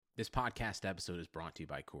This podcast episode is brought to you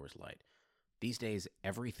by Coors Light. These days,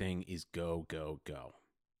 everything is go, go, go.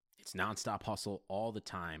 It's nonstop hustle all the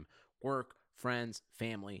time. Work, friends,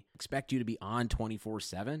 family expect you to be on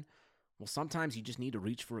 24/7. Well, sometimes you just need to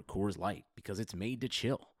reach for a Coors Light because it's made to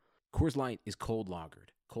chill. Coors Light is cold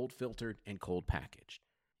lagered, cold filtered, and cold packaged.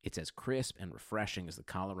 It's as crisp and refreshing as the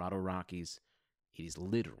Colorado Rockies. It is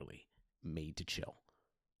literally made to chill.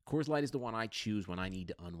 Coors Light is the one I choose when I need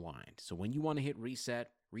to unwind. So when you want to hit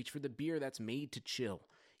reset, reach for the beer that's made to chill.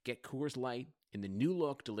 Get Coors Light in the new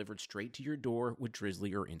look delivered straight to your door with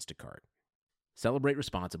Drizzly or Instacart. Celebrate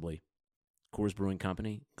responsibly. Coors Brewing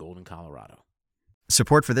Company, Golden, Colorado.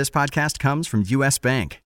 Support for this podcast comes from U.S.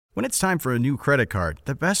 Bank. When it's time for a new credit card,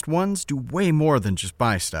 the best ones do way more than just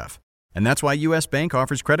buy stuff. And that's why U.S. Bank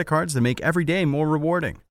offers credit cards that make every day more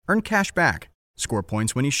rewarding. Earn cash back. Score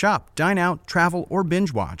points when you shop, dine out, travel, or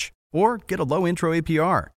binge watch. Or get a low intro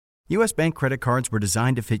APR. U.S. Bank credit cards were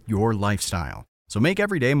designed to fit your lifestyle. So make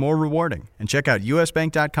every day more rewarding and check out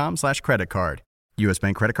usbank.com/credit card. U.S.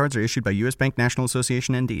 Bank credit cards are issued by U.S. Bank National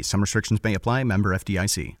Association ND. Some restrictions may apply. Member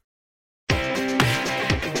FDIC.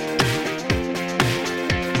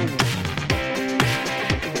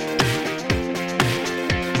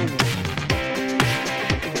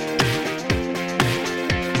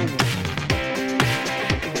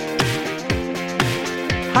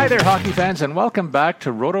 Hi there, hockey fans, and welcome back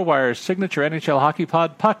to RotoWire's signature NHL Hockey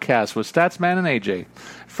Pod podcast with Statsman and AJ.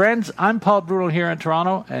 Friends, I'm Paul Bruno here in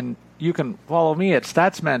Toronto, and you can follow me at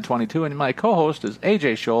Statsman22, and my co-host is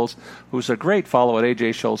AJ Scholes, who's a great follow at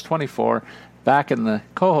AJ Scholes24, back in the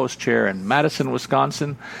co-host chair in Madison,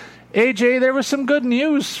 Wisconsin. AJ, there was some good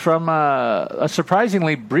news from a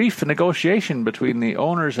surprisingly brief negotiation between the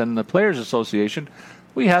owners and the Players Association.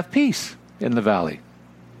 We have peace in the Valley.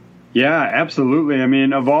 Yeah, absolutely. I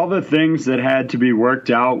mean, of all the things that had to be worked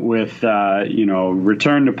out with,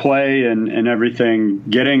 return to play and everything,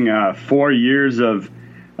 getting 4 years of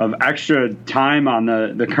extra time on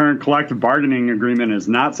the current collective bargaining agreement is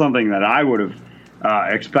not something that I would have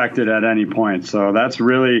expected at any point. So that's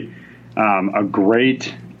really a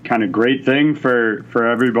great thing for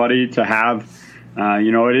everybody to have.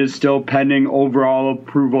 It is still pending overall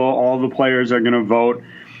approval. All the players are going to vote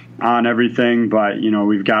on everything, but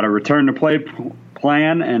we've got a return to play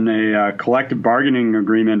plan and a collective bargaining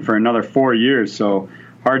agreement for another 4 years. So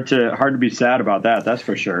hard to be sad about that. That's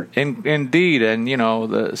for sure. Indeed, and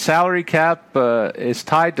the salary cap is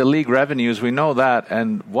tied to league revenues. We know that,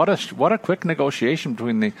 and what a quick negotiation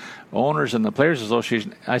between the owners and the Players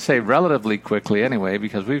Association. I say relatively quickly anyway,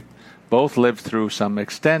 because we've both lived through some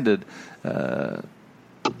extended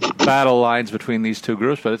battle lines between these two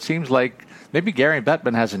groups. But it seems like maybe Gary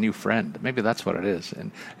Bettman has a new friend. Maybe that's what it is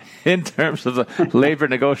in terms of the labor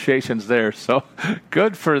negotiations there. So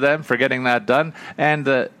good for them for getting that done. And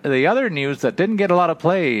the other news that didn't get a lot of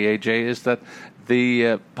play, AJ, is that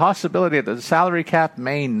the possibility that the salary cap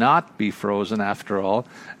may not be frozen after all,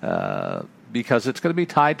 because it's going to be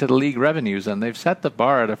tied to the league revenues. And they've set the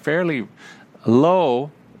bar at a fairly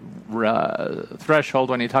low threshold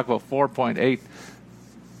when you talk about $4.8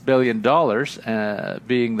 billion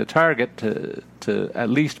being the target to at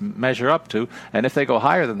least measure up to, and if they go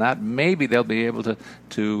higher than that, maybe they'll be able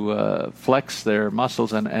to flex their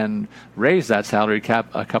muscles and raise that salary cap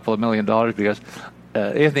a couple of $1 million, because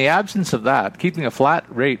in the absence of that, keeping a flat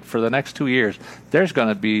rate for the next 2 years, there's going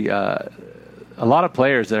to be a lot of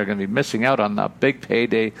players that are going to be missing out on the big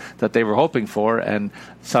payday that they were hoping for, and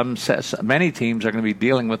many teams are going to be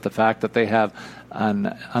dealing with the fact that they have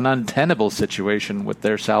an untenable situation with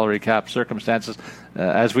their salary cap circumstances,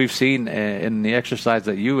 as we've seen in the exercise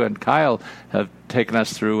that you and Kyle have taken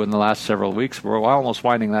us through in the last several weeks. We're almost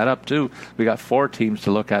winding that up too. We got 4 teams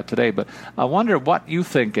to look at today, but I wonder what you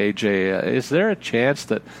think, AJ. Is there a chance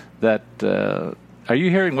that are you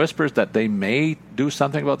hearing whispers that they may do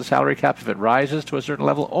something about the salary cap if it rises to a certain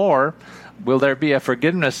level, or will there be a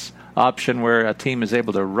forgiveness option where a team is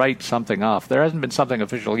able to write something off? There hasn't been something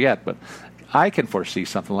official yet, but I can foresee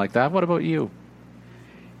something like that. What about you?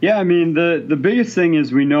 Yeah, I mean, the biggest thing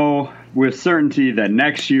is we know with certainty that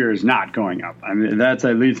next year is not going up. I mean, that's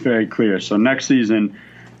at least very clear. So next season,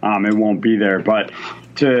 it won't be there. But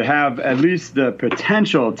to have at least the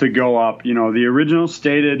potential to go up, the original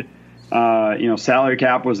stated salary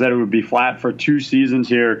cap was that it would be flat for 2 seasons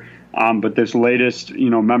here. But this latest,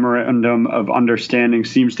 memorandum of understanding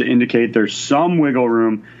seems to indicate there's some wiggle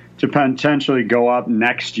room to potentially go up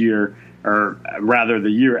next year, or rather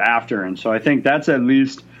the year after. And so I think that's at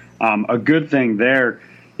least a good thing there.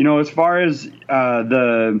 As far as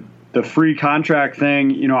the free contract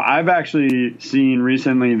thing, I've actually seen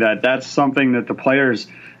recently that that's something that the players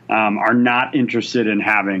are not interested in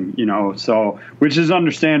having, so which is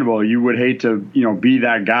understandable. You would hate to, be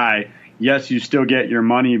that guy. Yes, you still get your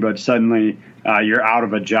money, but suddenly you're out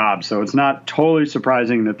of a job. So it's not totally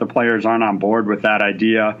surprising that the players aren't on board with that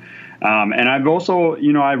idea. And I've also,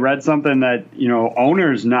 I read something that,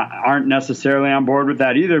 owners aren't necessarily on board with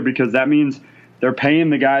that either, because that means they're paying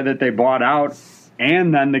the guy that they bought out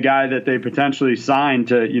and then the guy that they potentially signed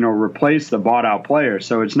to, replace the bought out player.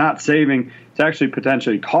 So it's not saving. It's actually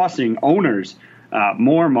potentially costing owners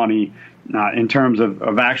more money in terms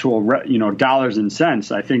of actual, dollars and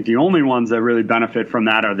cents. I think the only ones that really benefit from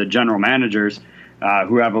that are the general managers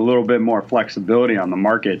who have a little bit more flexibility on the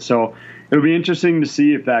market. So it'll be interesting to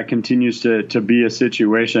see if that continues to be a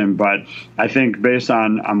situation. But I think based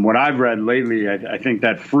on what I've read lately, I think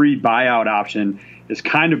that free buyout option has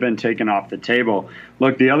kind of been taken off the table.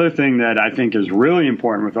 Look, the other thing that I think is really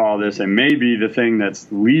important with all this, and maybe the thing that's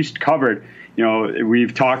least covered,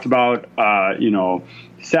 we've talked about,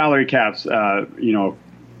 salary caps,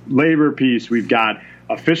 labor piece. We've got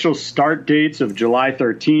official start dates of July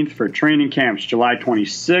 13th for training camps, July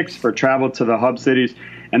 26th for travel to the hub cities,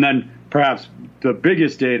 and then perhaps the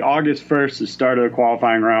biggest date, August 1st, the start of the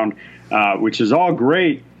qualifying round, which is all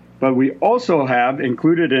great. But we also have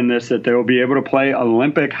included in this that they will be able to play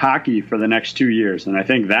Olympic hockey for the next 2 years. And I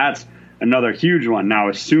think that's another huge one. Now,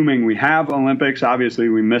 assuming we have Olympics, obviously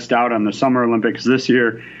we missed out on the Summer Olympics this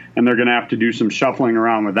year, and they're going to have to do some shuffling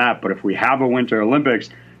around with that. But if we have a Winter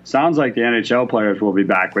Olympics, sounds like the NHL players will be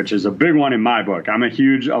back, which is a big one in my book. I'm a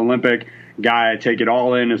huge Olympic guy. I take it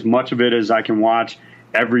all in, as much of it as I can watch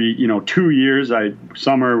every 2 years,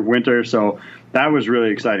 summer, winter. So that was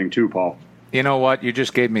really exciting too, Paul. You know what? You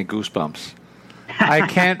just gave me goosebumps. I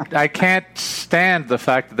can't stand the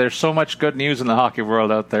fact that there's so much good news in the hockey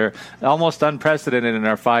world out there. Almost unprecedented in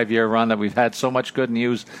our 5-year run that we've had so much good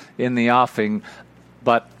news in the offing.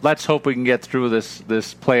 But let's hope we can get through this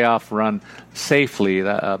playoff run safely.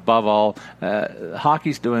 Above all,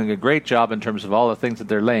 hockey's doing a great job in terms of all the things that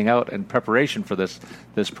they're laying out in preparation for this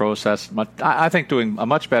process. I think doing a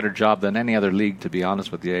much better job than any other league, to be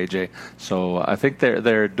honest with you, AJ. So I think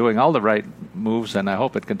they're doing all the right moves, and I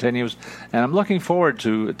hope it continues. And I'm looking forward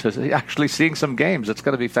to actually seeing some games. It's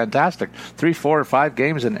going to be fantastic. 3, 4, or 5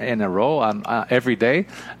 games in a row on every day.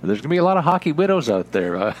 There's going to be a lot of hockey widows out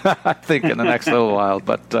there, I think, in the next little while.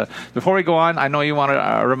 But before we go on, I know you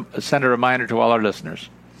want to send a reminder to all our listeners.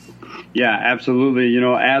 Yeah, absolutely.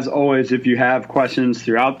 As always, if you have questions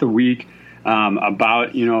throughout the week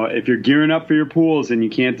about, if you're gearing up for your pools and you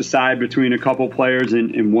can't decide between a couple players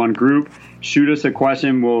in one group, shoot us a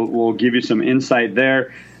question. We'll give you some insight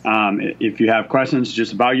there. If you have questions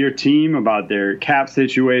just about your team, about their cap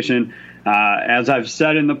situation, as I've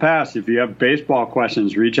said in the past, if you have baseball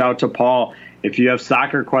questions, reach out to Paul. If you have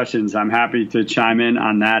soccer questions, I'm happy to chime in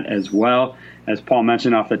on that as well. As Paul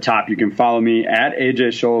mentioned off the top, you can follow me at AJ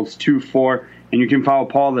Scholz24, and you can follow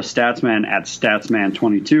Paul the Statsman at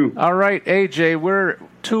Statsman22. All right, AJ, we're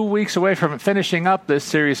 2 weeks away from finishing up this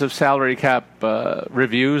series of salary cap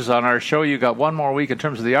reviews on our show. You got one more week in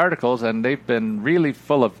terms of the articles, and they've been really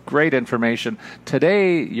full of great information.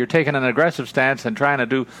 Today, you're taking an aggressive stance and trying to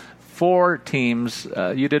do 4 teams.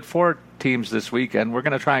 You did 4 teams this week, and we're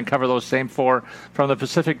going to try and cover those same 4 from the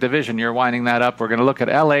Pacific Division. You're winding that up. We're going to look at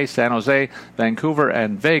LA, San Jose, Vancouver,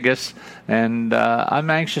 and Vegas. And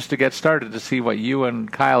I'm anxious to get started to see what you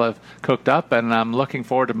and Kyle have cooked up, and I'm looking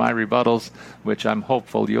forward to my rebuttals, which I'm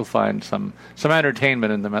hopeful you'll find some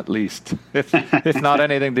entertainment in them at least, if not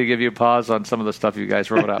anything to give you pause on some of the stuff you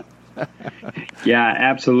guys wrote up. Yeah,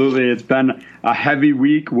 absolutely. It's been a heavy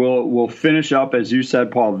week. We'll finish up, as you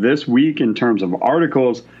said, Paul, this week in terms of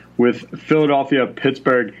articles with Philadelphia,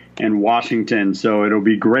 Pittsburgh, and Washington. So it'll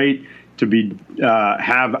be great to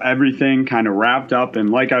have everything kind of wrapped up. And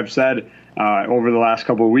like I've said over the last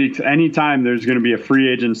couple of weeks, anytime there's going to be a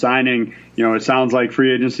free agent signing, it sounds like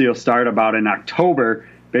free agency will start about in October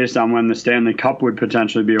based on when the Stanley Cup would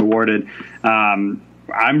potentially be awarded.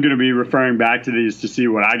 I'm going to be referring back to these to see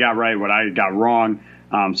what I got right, what I got wrong.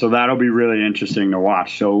 So that'll be really interesting to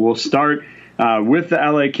watch. So we'll start with the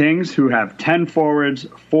LA Kings, who have 10 forwards,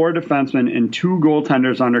 4 defensemen, and 2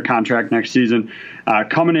 goaltenders under contract next season,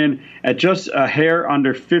 coming in at just a hair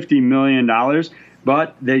under $50 million.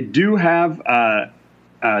 But they do have Dion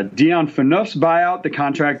Phaneuf's buyout, the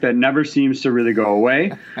contract that never seems to really go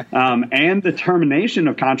away, and the termination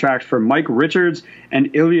of contracts for Mike Richards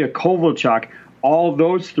and Ilya Kovalchuk. All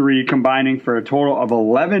those 3 combining for a total of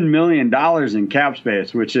 $11 million in cap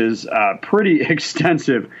space, which is pretty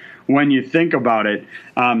extensive when you think about it.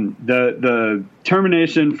 The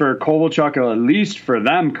termination for Kovalchuk will, at least for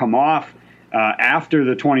them, come off after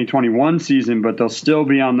the 2021 season, but they'll still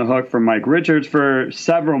be on the hook for Mike Richards for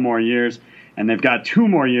several more years. And they've got 2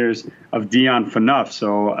 more years of Dion Phaneuf.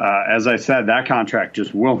 So, as I said, that contract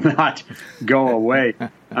just will not go away.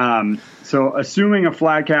 So assuming a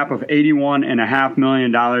flat cap of $81.5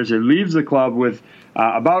 million, it leaves the club with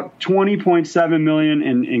about $20.7 million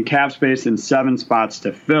in cap space and 7 spots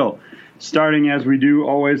to fill. Starting, as we do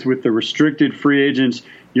always, with the restricted free agents,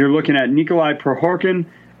 you're looking at Nikolai Prokhorkin,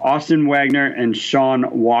 Austin Wagner, and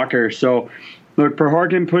Sean Walker. So, look,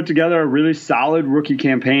 Prokhorkin put together a really solid rookie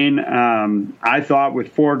campaign, I thought,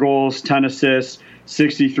 with 4 goals, 10 assists,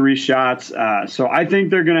 63 shots. So I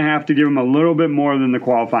think they're going to have to give him a little bit more than the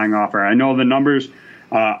qualifying offer. I know the numbers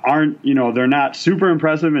aren't, they're not super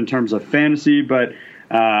impressive in terms of fantasy, but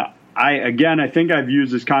I think I've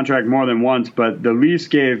used this contract more than once, but the Leafs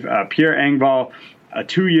gave Pierre Engvall a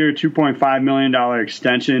 2-year, $2.5 million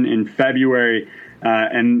extension in February.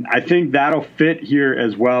 And I think that'll fit here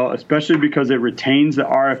as well, especially because it retains the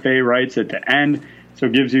RFA rights at the end. So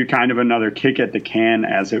it gives you kind of another kick at the can,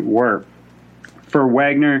 as it were. For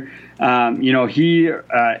Wagner, he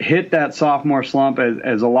hit that sophomore slump,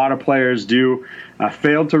 as a lot of players do,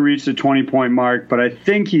 failed to reach the 20-point mark. But I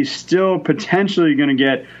think he's still potentially going to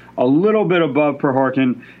get a little bit above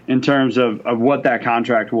Prokhorkin in terms of what that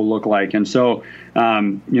contract will look like. And so,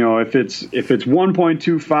 if it's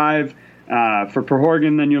 1.25 for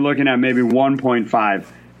Prokhorkin, then you're looking at maybe 1.5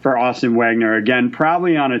 for Austin Wagner. Again,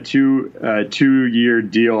 probably on a two-year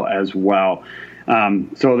deal as well.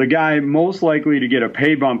 So the guy most likely to get a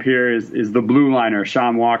pay bump here is the blue liner,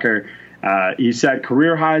 Sean Walker. He set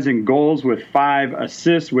career highs in goals with 5,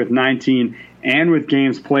 assists with 19, and with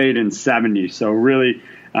games played in 70. So really,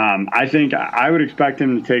 I think I would expect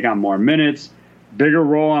him to take on more minutes, bigger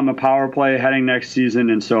role on the power play heading next season.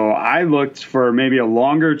 And so I looked for maybe a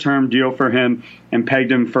longer-term deal for him and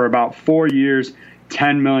pegged him for about 4 years,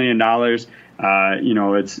 $10 million.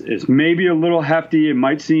 It's maybe a little hefty. It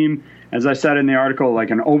might seem, as I said in the article, like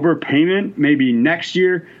an overpayment maybe next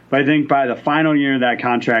year. But I think by the final year of that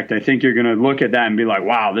contract, I think you're going to look at that and be like,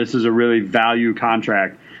 wow, this is a really value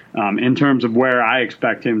contract in terms of where I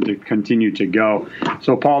expect him to continue to go.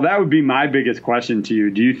 So, Paul, that would be my biggest question to you.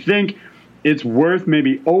 Do you think it's worth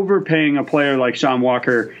maybe overpaying a player like Sean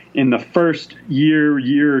Walker in the first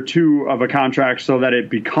year or two of a contract so that it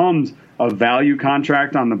becomes a value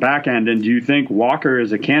contract on the back end? And do you think Walker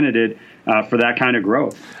is a candidate for that kind of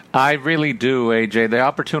growth? I really do, AJ. The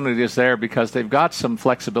opportunity is there because they've got some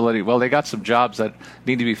flexibility. Well, they got some jobs that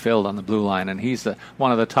need to be filled on the blue line, and he's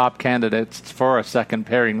one of the top candidates for a second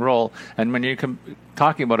pairing role. And when you're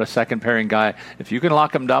talking about a second pairing guy, if you can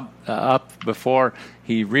lock him up before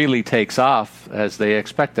he really takes off, as they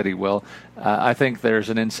expect that he will, I think there's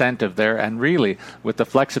an incentive there. And really, with the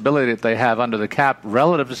flexibility that they have under the cap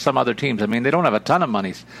relative to some other teams, I mean, they don't have a ton of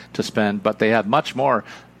money to spend, but they have much more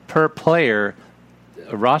per player,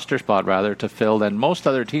 a roster spot rather, to fill than most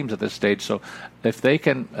other teams at this stage. So if they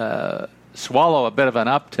can swallow a bit of an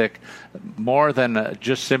uptick more than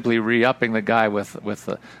just simply re-upping the guy with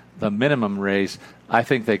the minimum raise, I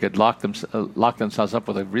think they could lock themselves up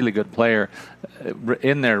with a really good player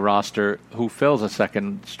in their roster who fills a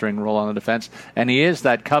second string role on the defense. And he is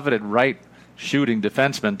that coveted right shooting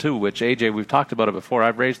defenseman too, which, AJ, we've talked about it before.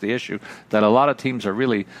 I've raised the issue that a lot of teams are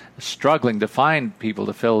really struggling to find people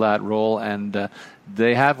to fill that role, and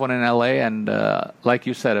they have one in LA, and like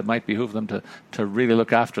you said, it might behoove them to really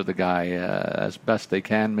look after the guy as best they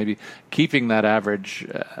can, maybe keeping that average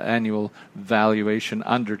annual valuation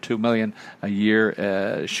under $2 million a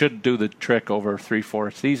year should do the trick over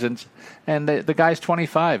 3-4 seasons. And the guy's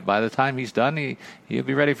 25. By the time he's done, he'll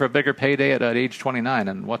be ready for a bigger payday at age 29.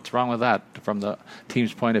 And what's wrong with that from the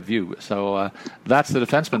team's point of view? So that's the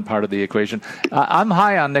defenseman part of the equation. I'm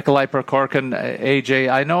high on Nikolai Prokhorkin, AJ.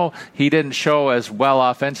 I know he didn't show as well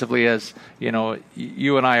offensively as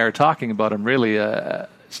you and I are talking about him. Really,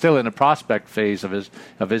 still in the prospect phase of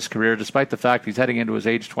his career, despite the fact he's heading into his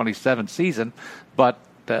age 27 season, but.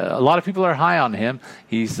 A lot of people are high on him.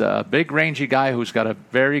 He's a big, rangy guy who's got a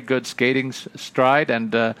very good skating stride, and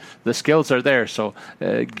the skills are there. So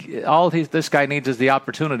this guy needs is the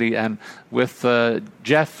opportunity. And with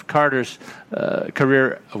Jeff Carter's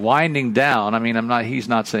career winding down, I mean, he's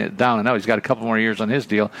not saying down and out. He's got a couple more years on his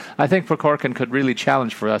deal. I think Prokhorkin could really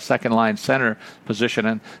challenge for a second-line center position,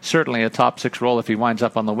 and certainly a top 6 role if he winds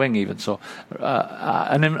up on the wing even. So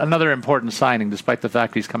another important signing, despite the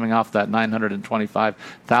fact he's coming off that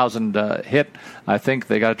 $925,000 hit. I think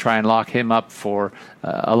they got to try and lock him up for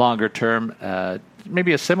a longer term.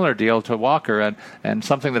 maybe a similar deal to Walker and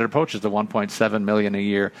something that approaches the $1.7 million a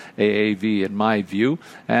year AAV in my view.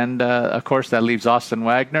 And of course that leaves Austin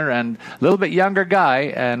Wagner, and a little bit younger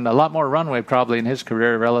guy and a lot more runway probably in his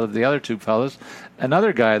career relative to the other two fellas.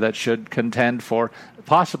 Another guy that should contend for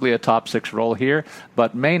possibly a top 6 role here,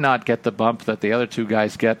 but may not get the bump that the other two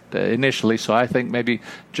guys get initially. So I think maybe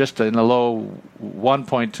just in the low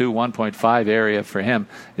 1.2, 1.5 area for him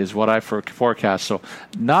is what I forecast. So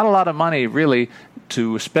not a lot of money really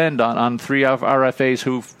to spend on 3 RFAs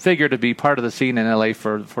who figure to be part of the scene in LA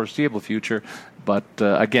for the foreseeable future. But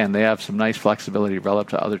again, they have some nice flexibility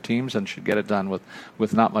relative to other teams and should get it done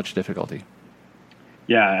with not much difficulty.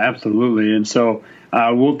 Yeah, absolutely. And so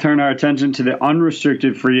we'll turn our attention to the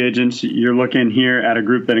unrestricted free agents. You're looking here at a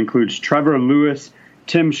group that includes Trevor Lewis,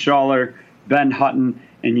 Tim Schaller, Ben Hutton,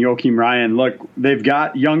 and Joakim Ryan. Look, they've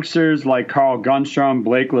got youngsters like Carl Gunstrom,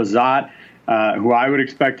 Blake Lizotte, who I would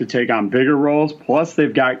expect to take on bigger roles. Plus,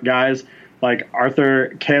 they've got guys like Arthur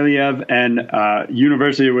Kaliev and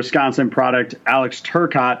University of Wisconsin product Alex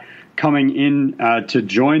Turcotte coming in to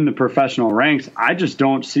join the professional ranks. I just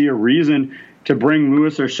don't see a reason to bring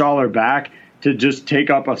Lewis or Schaller back to just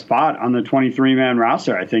take up a spot on the 23-man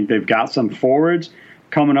roster. I think they've got some forwards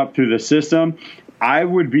coming up through the system. I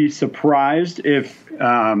would be surprised if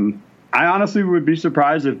I honestly would be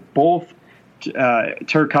surprised if both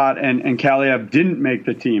Turcotte and Kaliev didn't make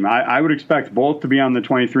the team. I would expect both to be on the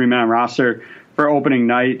 23-man roster for opening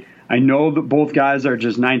night. I know that both guys are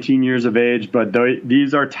just 19 years of age, but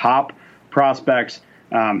these are top prospects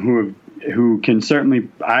who can certainly,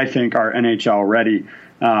 I think, are NHL ready.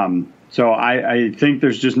 So I think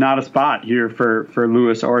there's just not a spot here for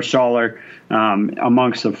Lewis or Schaller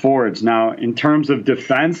amongst the forwards. Now, in terms of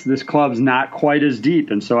defense, this club's not quite as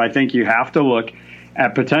deep, and so I think you have to look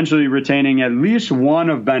at potentially retaining at least one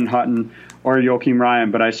of Ben Hutton or Joakim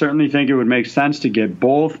Ryan, but I certainly think it would make sense to get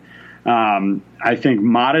both. I think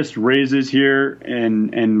modest raises here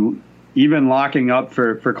and even locking up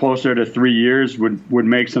for closer to 3 years would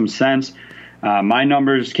make some sense. My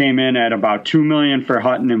numbers came in at about $2 million for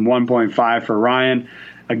Hutton and 1.5 for Ryan.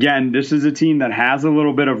 Again, this is a team that has a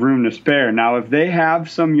little bit of room to spare. Now, if they have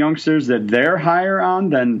some youngsters that they're higher on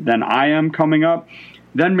than I am coming up,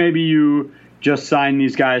 then maybe you just sign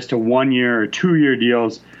these guys to 1 year or 2 year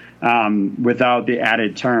deals without the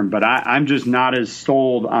added term. But I'm just not as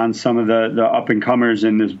sold on some of the up-and-comers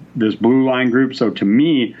in this blue line group. So to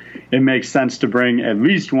me, it makes sense to bring at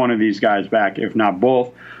least one of these guys back, if not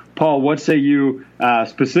both. Paul, what say you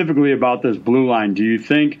specifically about this blue line? Do you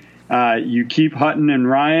think you keep Hutton and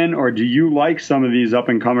Ryan, or do you like some of these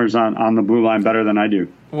up-and-comers on the blue line better than I do?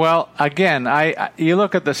 Well, again, you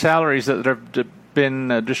look at the salaries that have been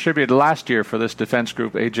distributed last year for this defense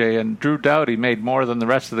group, AJ, and Drew Doughty made more than the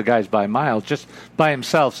rest of the guys by miles, just by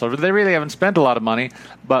himself. So they really haven't spent a lot of money.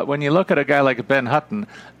 But when you look at a guy like Ben Hutton,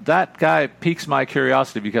 that guy piques my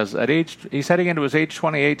curiosity because he's heading into his age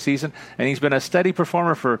 28 season, and he's been a steady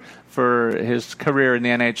performer for his career in the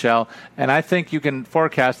NHL. And I think you can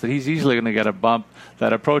forecast that he's easily going to get a bump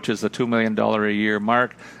that approaches the $2 million a year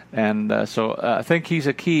mark. And so I think he's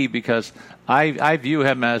a key because I view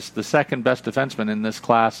him as the second best defenseman in this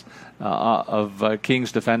class of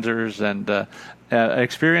Kings defenders, and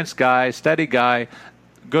experienced guy, steady guy,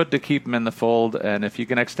 good to keep him in the fold. And if you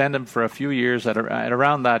can extend him for a few years at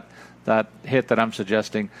around that hit that I'm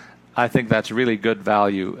suggesting, I think that's really good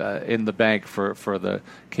value in the bank for the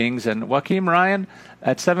Kings. And Joakim Ryan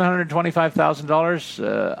at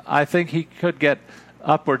 $725,000, I think he could get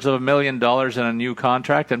upwards of $1 million in a new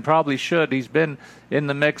contract, and probably should. He's been in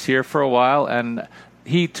the mix here for a while, and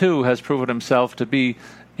he too has proven himself to be,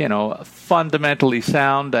 fundamentally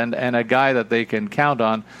sound and a guy that they can count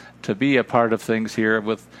on to be a part of things here,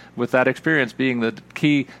 with that experience being the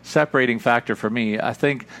key separating factor for me. I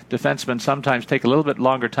think defensemen sometimes take a little bit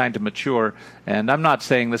longer time to mature, and I'm not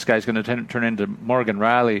saying this guy's going to turn into Morgan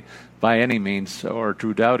Rielly by any means, or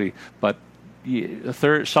Drew Doughty, but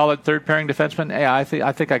a solid third pairing defenseman. Yeah, I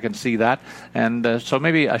think I can see that, and so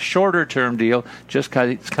maybe a shorter term deal, just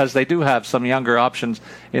because they do have some younger options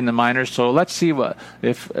in the minors. So let's see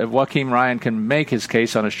if Joakim Ryan can make his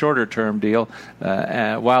case on a shorter term deal,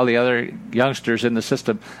 while the other youngsters in the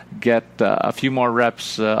system get a few more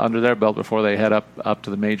reps under their belt before they head up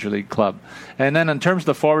to the major league club. And then in terms of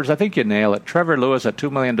the forwards, I think you nail it. Trevor Lewis at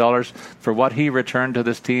 $2 million for what he returned to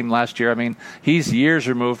this team last year. I mean, he's years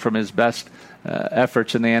removed from his best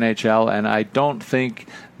efforts in the NHL, and I don't think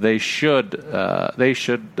they should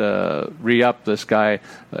re-up this guy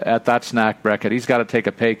at that snack bracket. He's got to take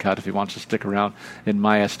a pay cut if he wants to stick around, in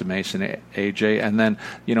my estimation, AJ. And then,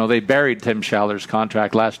 they buried Tim Schaller's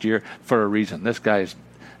contract last year for a reason. This guy's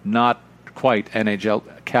not quite NHL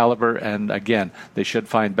caliber, and again, they should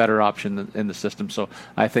find better option in the system. So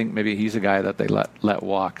I think maybe he's a guy that they let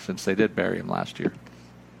walk, since they did bury him last year.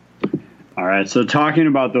 All right, so talking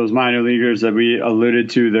about those minor leaguers that we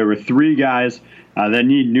alluded to, there were 3 guys that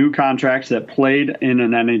need new contracts that played in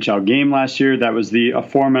an NHL game last year. That was the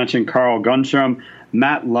aforementioned Carl Grundstrom,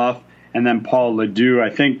 Matt Luff, and then Paul LeDuc. I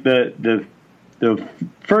think the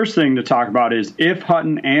first thing to talk about is if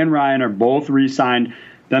Hutton and Ryan are both re-signed,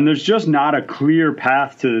 then there's just not a clear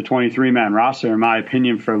path to the 23-man roster, in my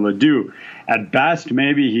opinion, for LeDuc. At best,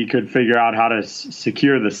 maybe he could figure out how to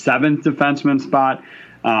secure the 7th defenseman spot.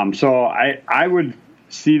 So I would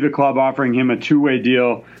see the club offering him a 2-way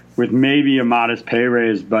deal with maybe a modest pay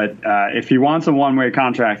raise. But if he wants a 1-way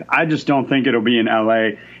contract, I just don't think it'll be in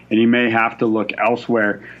LA, and he may have to look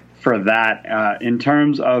elsewhere for that. In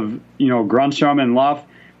terms of, Grundstrom and Luff,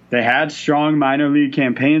 they had strong minor league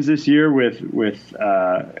campaigns this year with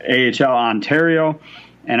AHL Ontario,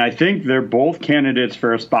 and I think they're both candidates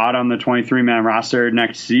for a spot on the 23-man roster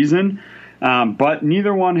next season. But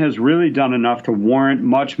neither one has really done enough to warrant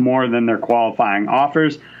much more than their qualifying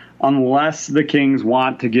offers, unless the Kings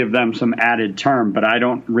want to give them some added term. But I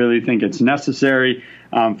don't really think it's necessary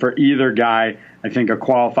for either guy. I think a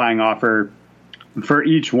qualifying offer for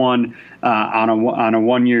each one on a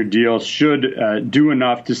 1-year deal should do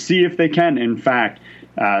enough to see if they can, in fact,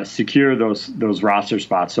 secure those roster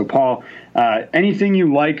spots. So, Paul, anything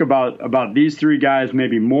you like about these 3 guys,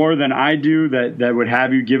 maybe more than I do, that would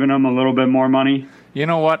have you giving them a little bit more money? You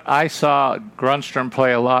know what? I saw Grundstrom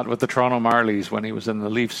play a lot with the Toronto Marlies when he was in the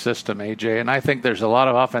Leafs system, AJ, and I think there's a lot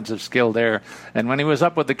of offensive skill there. And when he was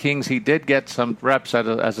up with the Kings, he did get some reps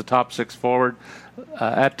as a top 6 forward.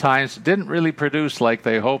 At times, didn't really produce like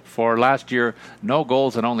they hoped for. Last year, no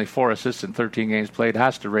goals and only 4 assists in 13 games played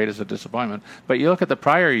has to rate as a disappointment. But you look at the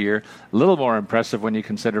prior year, a little more impressive when you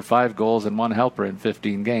consider 5 goals and 1 helper in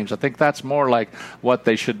 15 games. I think that's more like what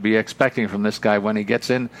they should be expecting from this guy when he gets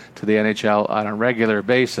into the NHL on a regular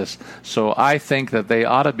basis. So I think that they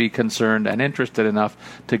ought to be concerned and interested enough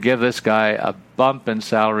to give this guy a bump in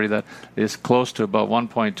salary that is close to about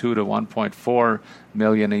 1.2 to 1.4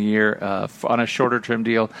 million a year on a shorter-term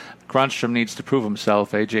deal. Grundstrom needs to prove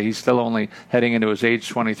himself, AJ. He's still only heading into his age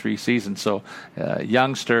 23 season, so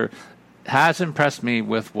youngster has impressed me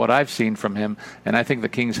with what I've seen from him, and I think the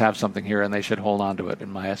Kings have something here, and they should hold on to it,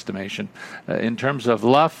 in my estimation. In terms of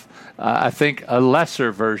Luff, I think a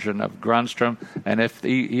lesser version of Grundstrom, and if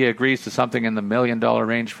he agrees to something in the $1 million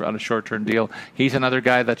range on a short-term deal, he's another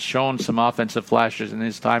guy that's shown some offensive flashes in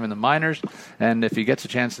his time in the minors, and if he gets a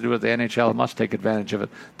chance to do it at the NHL, must take advantage of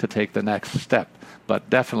it to take the next step. But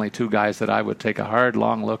definitely 2 guys that I would take a hard,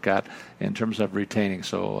 long look at in terms of retaining.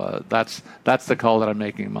 So that's the call that I'm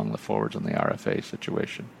making among the forwards in the RFA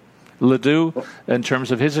situation. LeDuc, in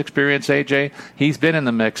terms of his experience, AJ, he's been in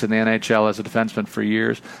the mix in the NHL as a defenseman for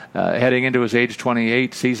years. Heading into his age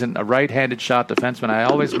 28 season, a right-handed shot defenseman. I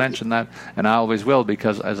always mention that, and I always will,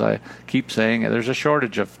 because as I keep saying, there's a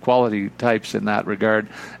shortage of quality types in that regard.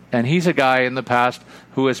 And he's a guy in the past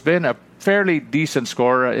who has been a fairly decent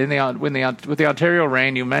scorer with the Ontario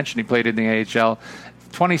Reign. You mentioned he played in the AHL,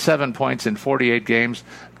 27 points in 48 games.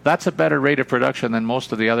 That's a better rate of production than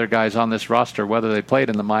most of the other guys on this roster, whether they played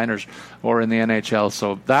in the minors or in the NHL.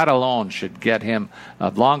 So that alone should get him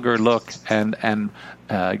a longer look and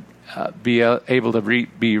be able to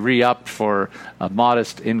be re-upped for a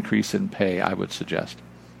modest increase in pay, I would suggest.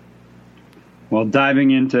 Well,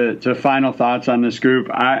 diving into final thoughts on this group,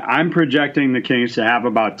 I'm projecting the Kings to have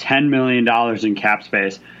about $10 million in cap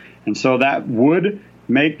space. And so that would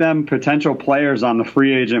make them potential players on the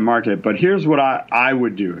free agent market. But here's what I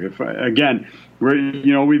would do. If again,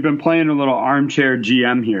 we've been playing a little armchair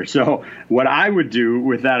GM here. So what I would do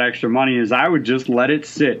with that extra money is I would just let it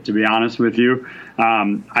sit, to be honest with you.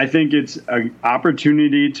 I think it's an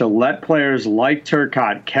opportunity to let players like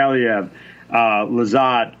Turcotte, Kaliev,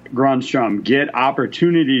 Lizotte, Grundstrom get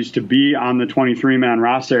opportunities to be on the 23-man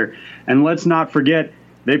roster. And let's not forget,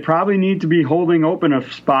 they probably need to be holding open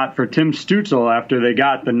a spot for Tim Stützle after they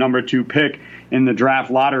got the number 2 pick in the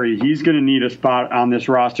draft lottery. He's going to need a spot on this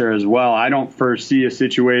roster as well. I don't foresee a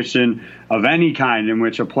situation of any kind in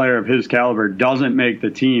which a player of his caliber doesn't make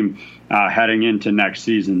the team heading into next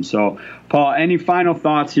season. So, Paul, any final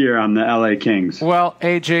thoughts here on the LA Kings? Well,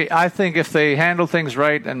 AJ, I think if they handle things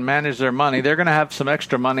right and manage their money, they're going to have some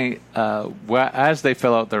extra money as they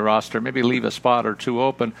fill out their roster, maybe leave a spot or 2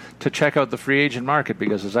 open to check out the free agent market,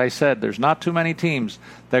 because, as I said, there's not too many teams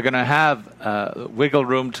that are going to have wiggle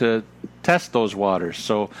room to test those waters.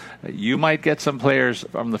 So you might get some players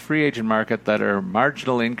from the free agent market that are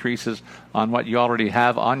marginal increases on what you already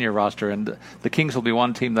have on your roster. And the Kings will be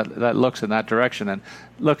one team that looks in that direction. And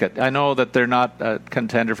I know that they're not a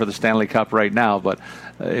contender for the Stanley Cup right now, but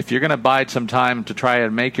if you're going to bide some time to try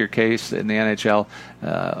and make your case in the NHL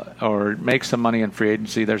or make some money in free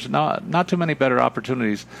agency, there's not too many better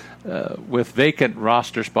opportunities with vacant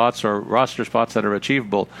roster spots or roster spots that are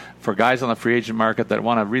achievable for guys on the free agent market that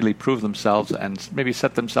want to really prove themselves and maybe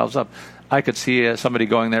set themselves up. I could see somebody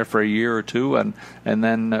going there for a year or two and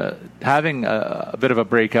then having a bit of a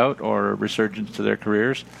breakout or a resurgence to their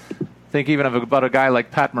careers. Think even about a guy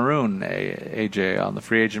like Pat Maroon, AJ, on the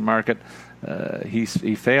free agent market. He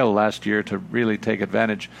failed last year to really take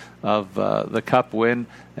advantage of the Cup win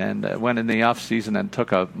and went in the off season and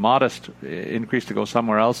took a modest increase to go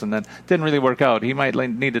somewhere else and then didn't really work out. He might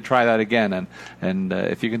need to try that again. And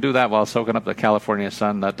if you can do that while soaking up the California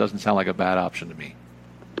sun, that doesn't sound like a bad option to me.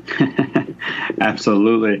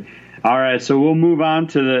 Absolutely. All right, so we'll move on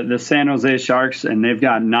to the San Jose Sharks, and they've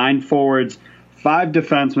got 9 forwards, 5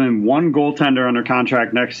 defensemen, 1 goaltender under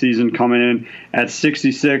contract next season, coming in at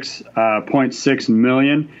 $66.6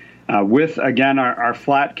 million. With, again, our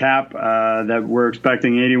flat cap that we're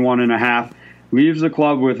expecting 81.5, leaves the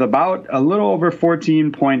club with about a little over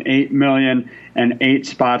 $14.8 million and 8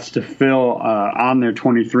 spots to fill on their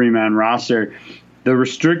 23-man roster. The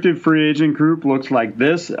restricted free agent group looks like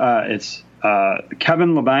this. It's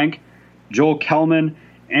Kevin Labanc, Joel Kellman,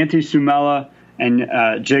 Antti Suomela,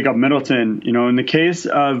 and Jacob Middleton. You know, in the case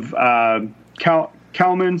of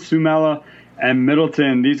Kellman, Suomela, and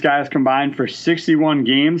Middleton, these guys combined for 61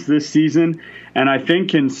 games this season, and I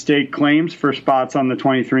think can stake claims for spots on the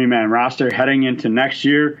 23-man roster heading into next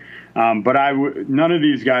year. But none of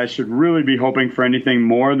these guys should really be hoping for anything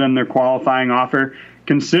more than their qualifying offer,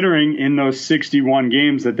 considering in those 61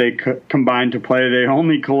 games that they combined to play, they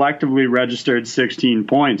only collectively registered 16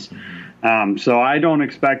 points. So I don't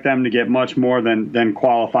expect them to get much more than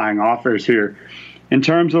qualifying offers here. In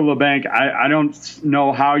terms of Labanc, I don't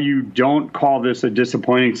know how you don't call this a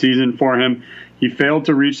disappointing season for him. He failed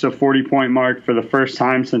to reach the 40-point mark for the first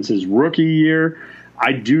time since his rookie year.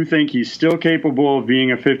 I do think he's still capable of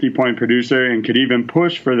being a 50-point producer and could even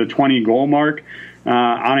push for the 20-goal mark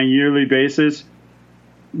on a yearly basis.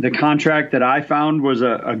 The contract that I found was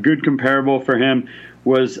a good comparable for him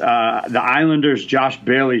was the Islanders' Josh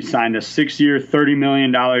Bailey signed a 6-year, $30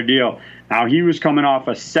 million deal. Now, he was coming off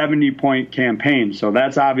a 70-point campaign, so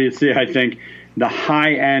that's obviously, I think, the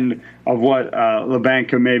high end of what Labanc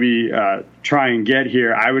could maybe try and get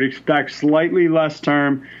here. I would expect slightly less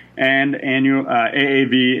term and annual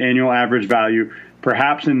AAV, annual average value,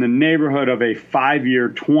 perhaps in the neighborhood of a 5-year,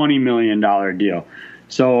 $20 million deal.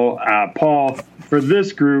 So, Paul, for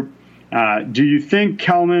this group, do you think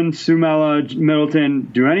Kellman, Suomela, Middleton,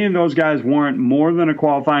 do any of those guys warrant more than a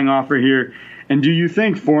qualifying offer here? And do you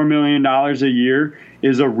think $4 million a year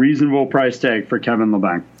is a reasonable price tag for Kevin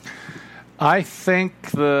Labanc? I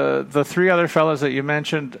think the 3 other fellas that you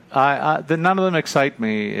mentioned, none of them excite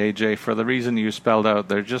me, AJ, for the reason you spelled out.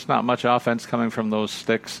 There's just not much offense coming from those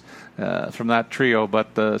sticks, from that trio.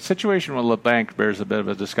 But the situation with Labanc bears a bit of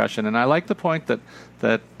a discussion. And I like the point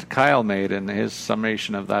that Kyle made in his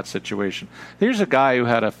summation of that situation. Here's a guy who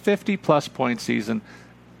had a 50-plus point season,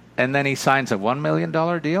 and then he signs a $1 million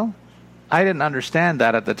deal. I didn't understand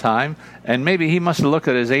that at the time. And maybe he must have looked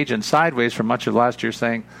at his agent sideways for much of last year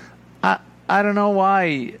saying, I don't know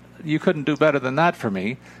why you couldn't do better than that for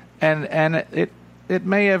me. And it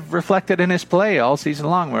may have reflected in his play all season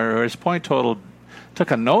long where his point total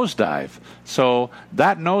took a nosedive. So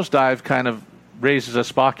that nosedive kind of raises a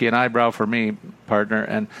Spockian eyebrow for me,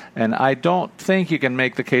 partner. And I don't think you can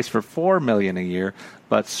make the case for $4 million a year,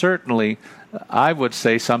 but certainly I would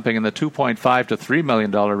say something in the $2.5 to $3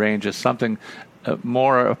 million range is something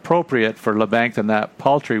more appropriate for Labanc than that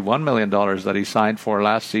paltry $1 million that he signed for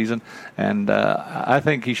last season. And I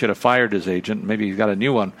think he should have fired his agent. Maybe he's got a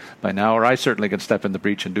new one by now, or I certainly can step in the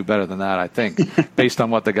breach and do better than that, I think, based on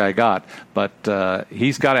what the guy got. But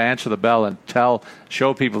he's got to answer the bell and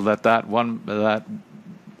show people that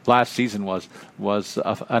last season was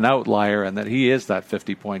an outlier and that he is that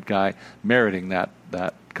 50-point guy meriting that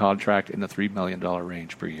contract in the $3 million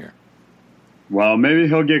range per year. Well, maybe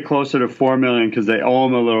he'll get closer to $4 million because they owe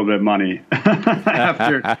him a little bit of money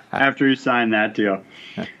after he signed that deal.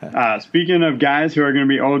 Speaking of guys who are going to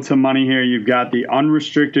be owed some money here, you've got the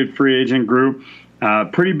unrestricted free agent group.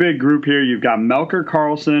 Pretty big group here. You've got Melker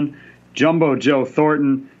Karlsson, Jumbo Joe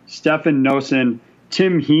Thornton, Stefan Noesen,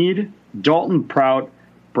 Tim Heed, Dalton Prout,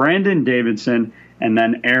 Brandon Davidson, and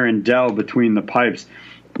then Aaron Dell between the pipes.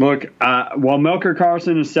 Look, while Melker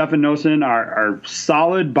Karlsson and Stefan Noesen are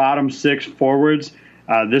solid bottom 6 forwards,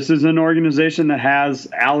 This is an organization that has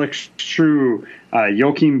Alex True,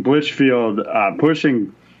 Joachim Blichfield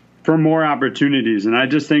pushing for more opportunities. And I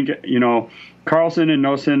just think, Carlson and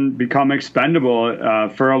Noesen become expendable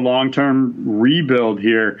for a long-term rebuild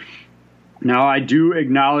here. Now, I do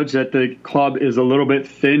acknowledge that the club is a little bit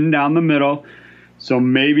thin down the middle, so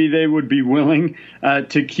maybe they would be willing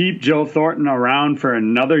to keep Joe Thornton around for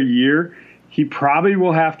another year. He probably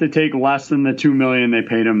will have to take less than the $2 million they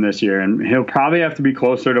paid him this year, and he'll probably have to be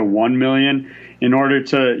closer to $1 million in order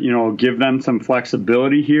to, give them some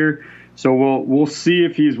flexibility here. So we'll see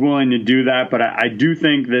if he's willing to do that. But I do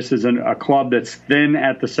think this is a club that's thin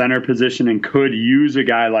at the center position and could use a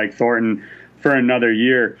guy like Thornton for another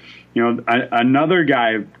year. Another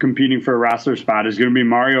guy competing for a roster spot is going to be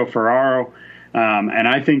Mario Ferraro, and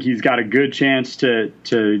I think he's got a good chance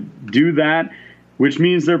to do that, which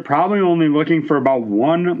means they're probably only looking for about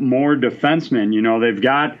one more defenseman. They've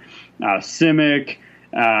got Simic,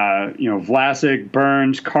 Vlasic,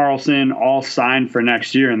 Burns, Carlson, all signed for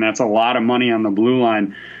next year, and that's a lot of money on the blue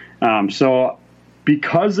line. So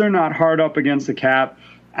because they're not hard up against the cap,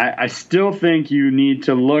 I still think you need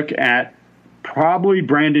to look at probably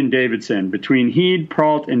Brandon Davidson. Between Heed,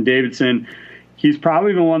 Peralt, and Davidson, he's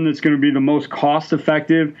probably the one that's going to be the most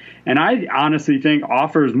cost-effective, and I honestly think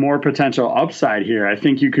offers more potential upside here. I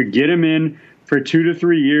think you could get him in for 2 to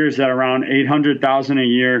 3 years at around $800,000 a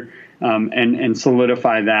year, and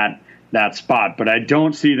solidify that spot. But I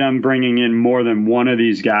don't see them bringing in more than one of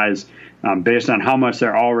these guys based on how much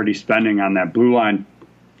they're already spending on that blue line.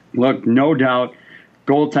 Look, no doubt,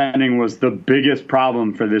 goaltending was the biggest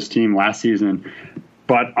problem for this team last season.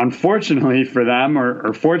 But unfortunately for them,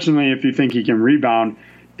 or fortunately if you think he can rebound,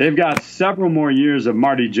 they've got several more years of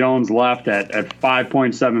Marty Jones left at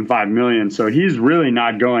 $5.75 million. So he's really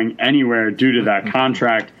not going anywhere due to that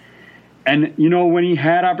contract. And, when he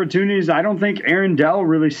had opportunities, I don't think Aaron Dell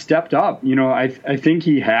really stepped up. I think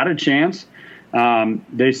he had a chance.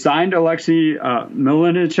 They signed Alexei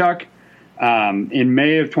Milinchuk in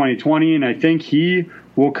May of 2020, and I think he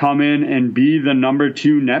will come in and be the number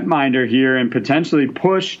 2 netminder here and potentially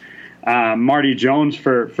push Marty Jones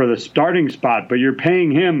for the starting spot. But you're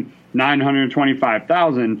paying him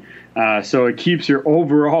 $925,000, so it keeps your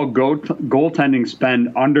overall goaltending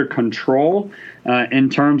spend under control in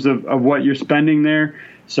terms of what you're spending there.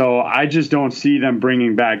 So I just don't see them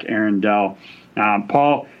bringing back Aaron Dell.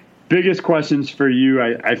 Paul, biggest questions for you,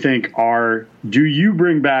 I think, are: do you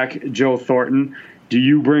bring back Joe Thornton? Do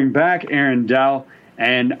you bring back Aaron Dell?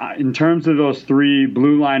 And in terms of those 3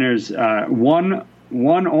 blue liners, one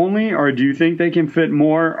only, or do you think they can fit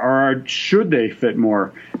more, or should they fit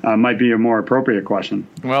more? Might be a more appropriate question.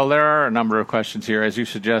 Well, there are a number of questions here, as you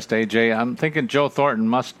suggest, AJ. I'm thinking Joe Thornton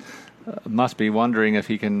must be wondering if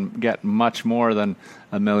he can get much more than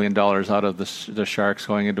 $1 million out of the Sharks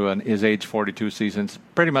going into his age 42 season. It's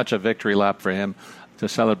pretty much a victory lap for him to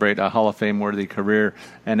celebrate a Hall of Fame worthy career.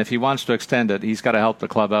 And if he wants to extend it, he's got to help the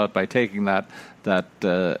club out by taking that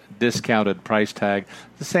discounted price tag,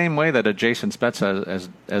 the same way that Jason Spezza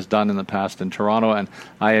has done in the past in Toronto, and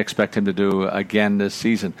I expect him to do again this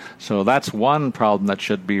season. So that's one problem that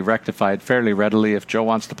should be rectified fairly readily. If Joe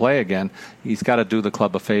wants to play again, he's got to do the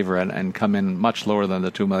club a favor and come in much lower than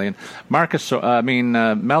the $2 million.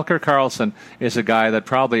 Melker Karlsson is a guy that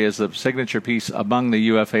probably is the signature piece among the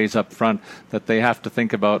UFAs up front that they have to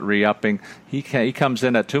think about re-upping. He comes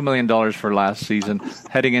in at $2 million for last season,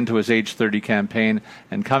 heading into his age 30 campaign,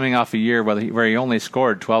 and coming off a year where he only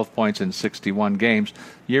scored 12 points in 61 games.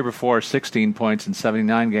 Year before, 16 points in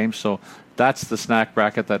 79 games. So that's the snack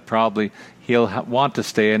bracket that probably he'll want to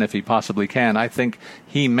stay in if he possibly can. I think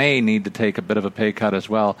he may need to take a bit of a pay cut as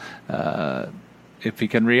well. If he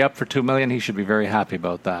can re-up for $2 million, he should be very happy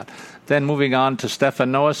about that. Then moving on to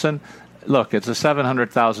Stefan Noesen. Look, it's a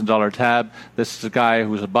 $700,000 tab. This is a guy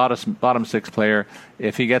who's a bottom 6 player.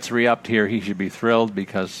 If he gets re-upped here, he should be thrilled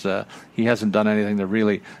because he hasn't done anything to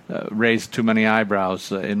really raise too many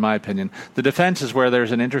eyebrows, in my opinion. The defense is where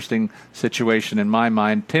there's an interesting situation in my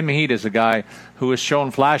mind. Tim Heed is a guy who has shown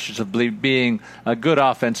flashes of being a good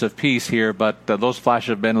offensive piece here, but those flashes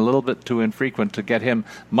have been a little bit too infrequent to get him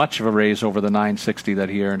much of a raise over the $960 that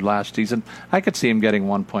he earned last season. I could see him getting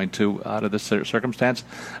 1.2 out of this circumstance.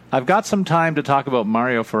 I've got some time to talk about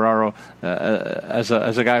Mario Ferraro as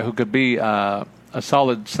a guy who could be a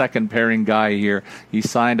solid second pairing guy here. He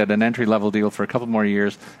signed at an entry-level deal for a couple more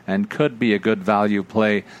years and could be a good value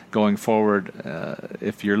play going forward.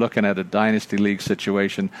 If you're looking at a dynasty league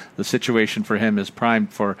situation, the situation for him is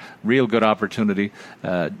primed for real good opportunity.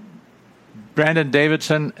 Brandon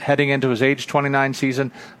Davidson heading into his age 29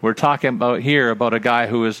 season. We're talking about a guy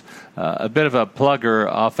who is a bit of a plugger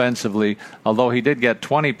offensively, although he did get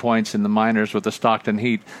 20 points in the minors with the Stockton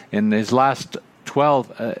Heat. In his last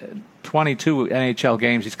 22 NHL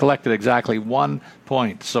games, he's collected exactly 1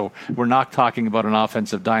 point. So we're not talking about an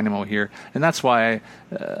offensive dynamo here, and that's why,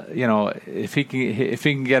 if he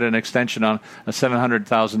can get an extension on a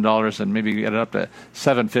 $700,000 and maybe get it up to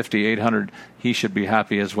 $750,000, $800,000, he should be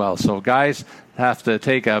happy as well. So guys have to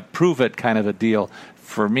take a prove it kind of a deal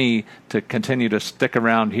for me to continue to stick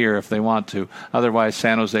around here if they want to. Otherwise,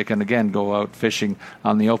 San Jose can again go out fishing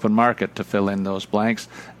on the open market to fill in those blanks.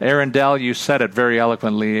 Aaron Dell, you said it very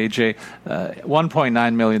eloquently, AJ.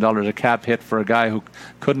 $1.9 million a cap hit for a guy who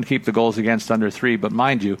couldn't keep the goals against under 3, but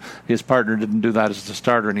mind you, his partner didn't do that as a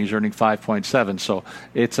starter, and he's earning 5.7. So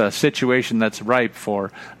it's a situation that's ripe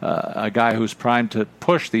for a guy who's primed to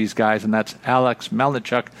push these guys, and that's Alex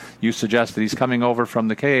Melnichuk. You suggested he's coming over from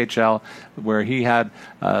the KHL, where he had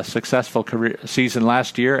a successful career season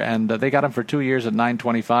last year, and they got him for 2 years at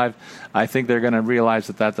 $9.25. I think they're going to realize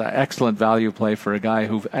that that's an excellent value play for a guy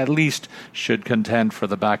who at least should contend for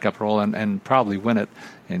the backup role and probably win it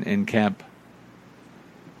in camp.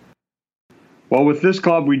 Well, with this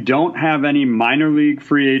club, we don't have any minor league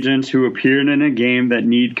free agents who appeared in a game that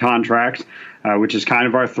need contracts, which is kind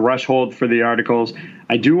of our threshold for the articles.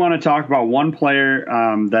 I do want to talk about one player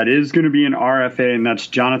that is going to be an RFA, and that's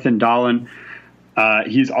Jonathan Dahlen.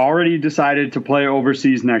 He's already decided to play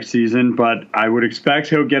overseas next season, but I would expect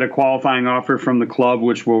he'll get a qualifying offer from the club,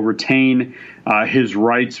 which will retain his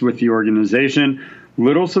rights with the organization.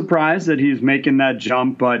 Little surprised that he's making that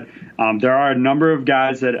jump, but there are a number of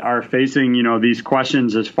guys that are facing, these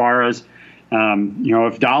questions as far as,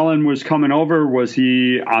 if Dahlen was coming over, was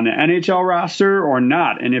he on the NHL roster or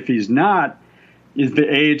not? And if he's not, is the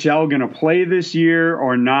AHL going to play this year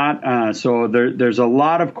or not? So there's a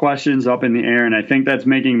lot of questions up in the air, and I think that's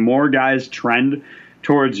making more guys trend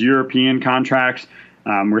towards European contracts.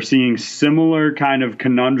 We're seeing similar kind of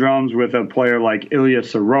conundrums with a player like Ilya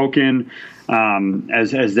Sorokin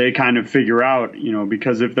as they kind of figure out,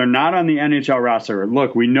 because if they're not on the NHL roster,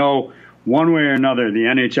 look, we know one way or another the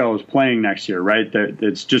NHL is playing next year, right?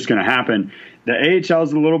 It's just going to happen. The AHL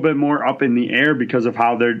is a little bit more up in the air because of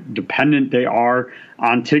how they're dependent they are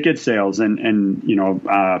on ticket sales and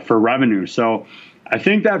for revenue. So I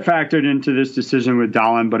think that factored into this decision with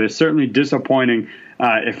Dahlen, but it's certainly disappointing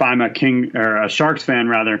if I'm a Sharks fan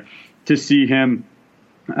rather, to see him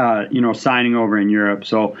signing over in Europe.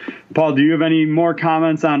 So, Paul, do you have any more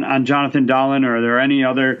comments on Jonathan Dahlen, or are there any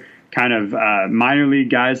other kind of minor league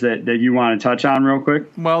guys that you want to touch on real quick?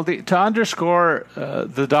 Well, to underscore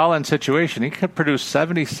the Dahlen situation, he could produce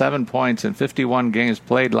 77 points in 51 games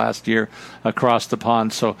played last year across the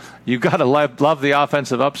pond. So you've got to love the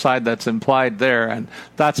offensive upside that's implied there, and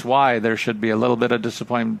that's why there should be a little bit of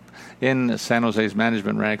disappointment in San Jose's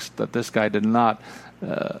management ranks that this guy did not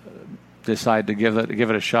decide to give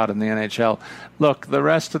it a shot in the NHL. Look, the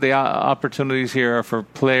rest of the opportunities here are for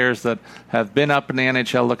players that have been up in the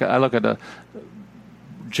NHL. I look at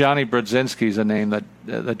Johnny Brodzinski's a name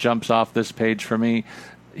that jumps off this page for me.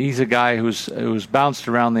 He's a guy who's bounced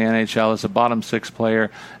around the NHL as a bottom six player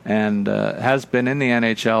and has been in the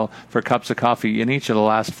NHL for cups of coffee in each of the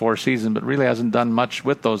last 4 seasons, but really hasn't done much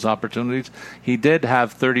with those opportunities. He did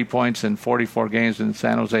have 30 points in 44 games in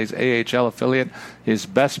San Jose's AHL affiliate, his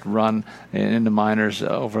best run in the minors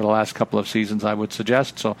over the last couple of seasons, I would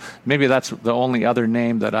suggest. So maybe that's the only other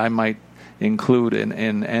name that I might include in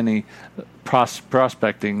any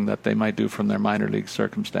prospecting that they might do from their minor league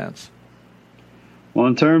circumstance. Well,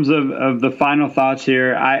 in terms of the final thoughts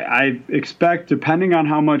here, I expect, depending on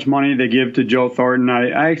how much money they give to Joe Thornton,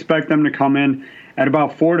 I expect them to come in at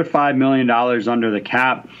about $4 to $5 million under the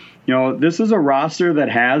cap. This is a roster that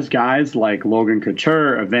has guys like Logan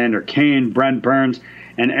Couture, Evander Kane, Brent Burns,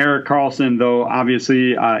 and Erik Karlsson, though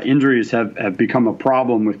obviously injuries have become a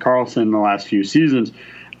problem with Karlsson in the last few seasons.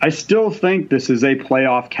 I still think this is a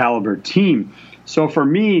playoff caliber team. So for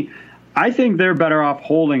me, I think they're better off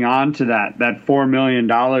holding on to that $4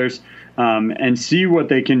 million and see what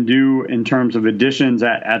they can do in terms of additions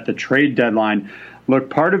at the trade deadline. Look,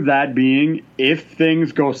 part of that being if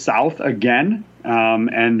things go south again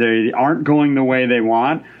and they aren't going the way they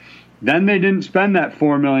want, then they didn't spend that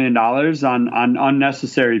 $4 million on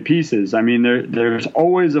unnecessary pieces. I mean, there's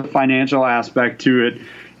always a financial aspect to it.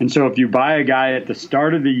 And so if you buy a guy at the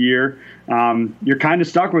start of the year, you're kind of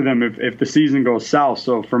stuck with him if the season goes south.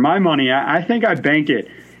 So for my money, I think I bank it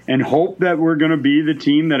and hope that we're going to be the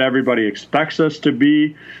team that everybody expects us to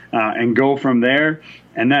be and go from there.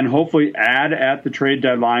 And then hopefully add at the trade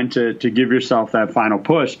deadline to give yourself that final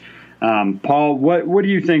push. Paul, what do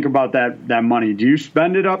you think about that money? Do you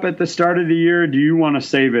spend it up at the start of the year? Or do you want to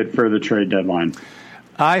save it for the trade deadline?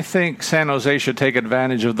 I think San Jose should take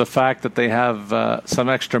advantage of the fact that they have some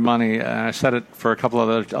extra money. I said it for a couple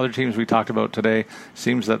of other teams we talked about today.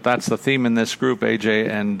 Seems that that's the theme in this group, AJ,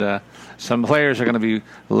 and some players are going to be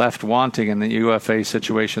left wanting in the UFA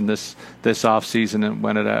situation this offseason. And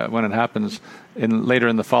when it happens later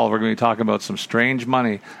in the fall, we're going to be talking about some strange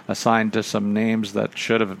money assigned to some names that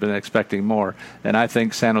should have been expecting more. And I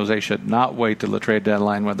think San Jose should not wait till the trade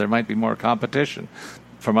deadline when there might be more competition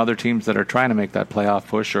from other teams that are trying to make that playoff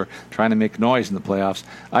push or trying to make noise in the playoffs.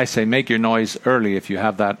 I say make your noise early if you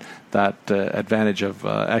have that advantage of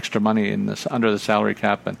extra money under the salary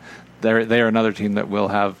cap, and they are another team that will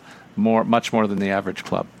have much more than the average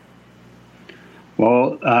club.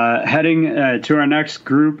 Well, heading to our next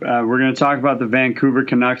group, we're going to talk about the Vancouver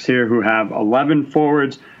Canucks here, who have 11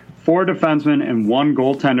 forwards, 4 defensemen, and 1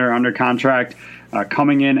 goaltender under contract.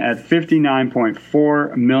 Coming in at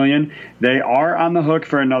 $59.4 million. They are on the hook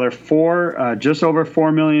for another just over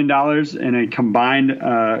 $4 million in a combined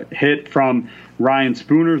hit from Ryan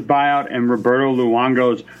Spooner's buyout and Roberto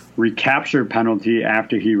Luongo's recapture penalty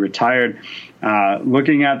after he retired.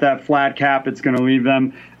 Looking at that flat cap, it's going to leave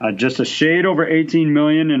them just a shade over $18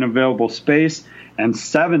 million in available space and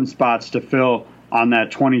 7 spots to fill on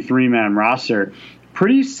that 23-man roster.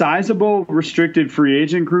 Pretty sizable restricted free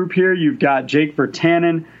agent group here. You've got Jake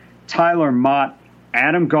Virtanen, Tyler Mott,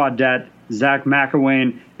 Adam Gaudette, Zach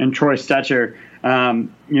McElwain, and Troy Stecher.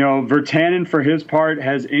 Virtanen, for his part,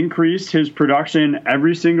 has increased his production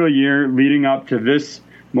every single year leading up to this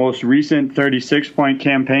most recent 36-point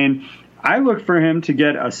campaign. I look for him to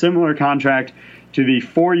get a similar contract to the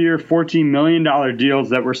 4-year, $14 million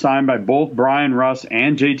deals that were signed by both Brian Russ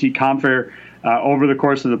and JT Compher over the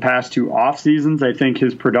course of the past 2 off seasons. I think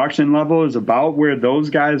his production level is about where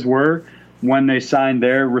those guys were when they signed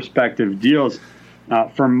their respective deals.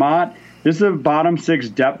 For Mott, this is a bottom 6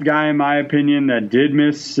 depth guy, in my opinion, that did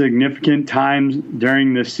miss significant times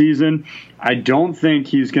during this season. I don't think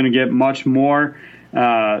he's going to get much more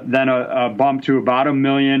than a bump to about $1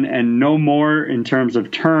 million, and no more in terms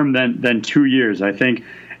of term than 2 years. I think,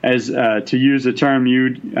 as to use the term you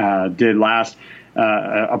did last,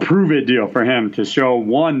 a prove-it deal for him to show,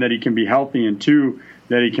 1, that he can be healthy, and 2,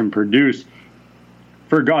 that he can produce.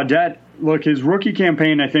 For Gaudette, look, his rookie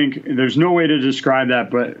campaign, I think there's no way to describe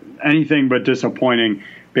that but anything but disappointing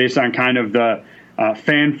based on kind of the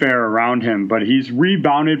fanfare around him. But he's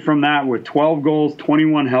rebounded from that with 12 goals,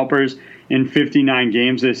 21 helpers in 59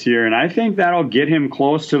 games this year. And I think that'll get him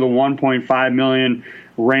close to the $1.5 million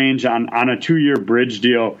range on a 2-year bridge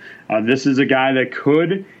deal. This is a guy that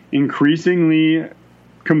could increasingly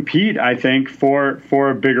compete, I think, for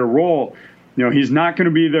a bigger role. He's not going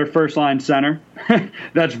to be their first-line center.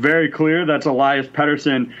 That's very clear. That's Elias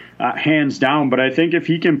Pettersson, hands down. But I think if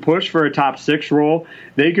he can push for a top 6 role,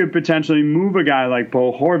 they could potentially move a guy like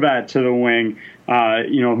Bo Horvat to the wing,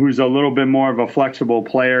 who's a little bit more of a flexible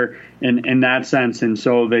player in that sense. And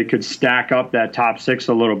so they could stack up that top 6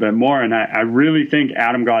 a little bit more. And I really think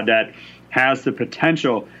Adam Gaudette has the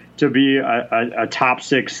potential to be a top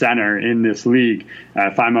 6 center in this league.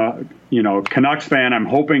 If I'm a Canucks fan, I'm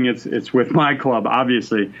hoping it's with my club,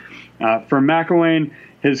 obviously. For McElwain,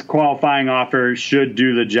 his qualifying offer should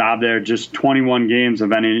do the job there, just 21 games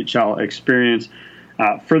of NHL experience.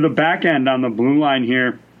 For the back end on the blue line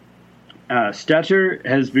here, Stecher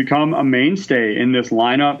has become a mainstay in this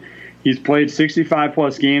lineup. He's played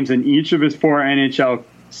 65-plus games in each of his 4 NHL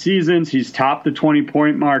seasons. He's topped the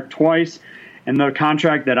 20-point mark twice. And the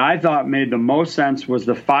contract that I thought made the most sense was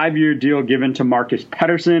the 5-year deal given to Marcus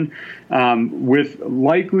Pettersson, with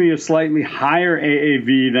likely a slightly higher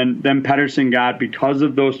AAV than Pettersson got because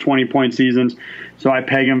of those 20-point seasons. So I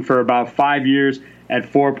peg him for about 5 years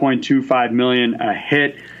at $4.25 million a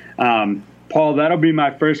hit. Paul, that'll be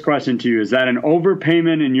my first question to you. Is that an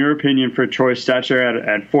overpayment, in your opinion, for Troy Stecher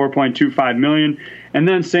at $4.25 million? And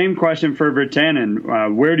then same question for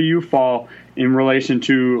Virtanen. Where do you fall in relation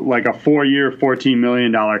to like a 4-year, $14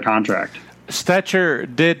 million contract?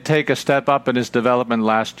 Stecher did take a step up in his development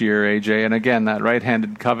last year, AJ, and again, that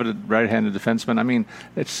coveted right-handed defenseman. I mean,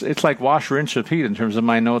 it's like wash, rinse, repeat in terms of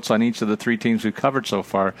my notes on each of the 3 teams we've covered so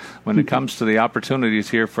far. When it comes to the opportunities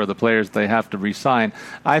here for the players they have to re-sign,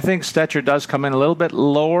 I think Stecher does come in a little bit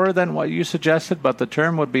lower than what you suggested, but the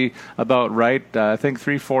term would be about right. I think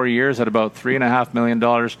 3-4 years at about $3.5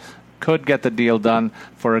 million could get the deal done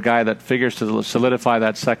for a guy that figures to solidify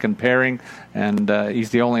that second pairing, and he's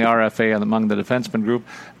the only RFA among the defenseman group.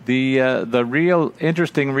 The real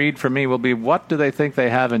interesting read for me will be, what do they think they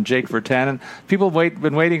have in Jake Virtanen? People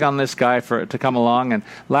been waiting on this guy to come along, and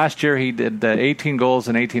last year he did 18 goals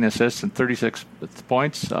and 18 assists and 36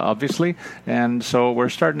 points, obviously, and so we're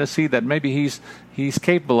starting to see that maybe he's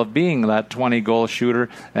capable of being that 20-goal shooter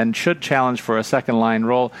and should challenge for a second-line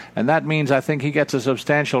role. And that means I think he gets a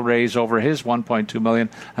substantial raise over his $1.2 million.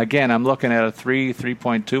 Again, I'm looking at a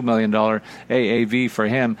 $3.2 million AAV for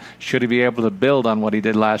him. Should he be able to build on what he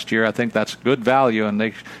did last year, I think that's good value, and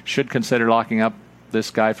they should consider locking up this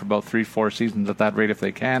guy for about 3-4 seasons at that rate if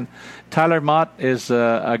they can. Tyler Mott is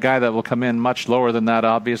a guy that will come in much lower than that,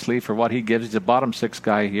 obviously, for what he gives. He's a bottom six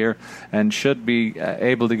guy here and should be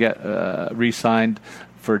able to get re-signed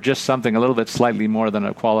for just something a little bit slightly more than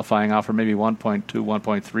a qualifying offer, maybe 1.2,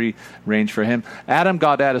 1.3 range for him. Adam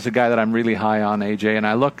Gaudette is a guy that I'm really high on, AJ, and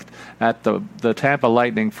I looked at the Tampa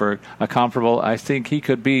Lightning for a comparable. I think he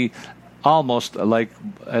could be almost like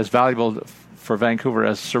as valuable for Vancouver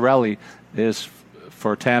as Cirelli is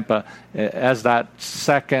for Tampa, as that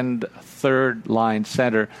second, third line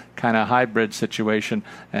center kind of hybrid situation.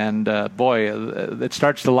 And it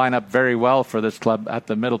starts to line up very well for this club at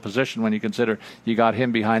the middle position when you consider you got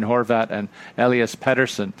him behind Horvat and Elias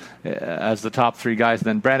Pettersson as the top three guys. And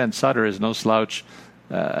then Brandon Sutter is no slouch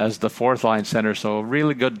as the fourth line center. So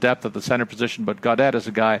really good depth at the center position. But Gaudette is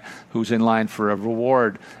a guy who's in line for a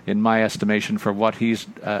reward, in my estimation, for what he's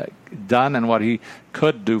done and what he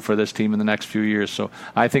could do for this team in the next few years. So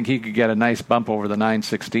I think he could get a nice bump over the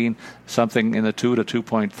 916, something in the $2 to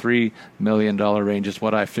 $2.3 million range is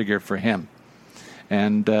what I figure for him.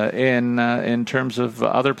 And in terms of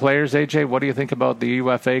other players, AJ, what do you think about the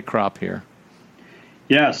UFA crop here?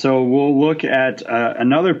 Yeah, so we'll look at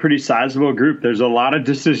another pretty sizable group. There's a lot of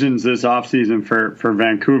decisions this offseason for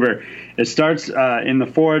Vancouver. It starts in the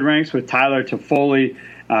forward ranks with Tyler Toffoli,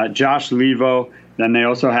 Josh Leivo. Then they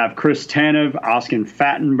also have Chris Tanev, Oscar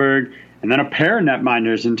Fattenberg, and then a pair of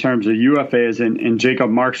netminders in terms of UFAs in Jacob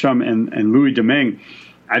Markstrom and Louis Domingue.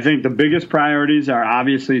 I think the biggest priorities are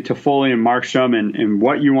obviously Toffoli and Markstrom and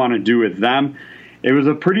what you want to do with them. It was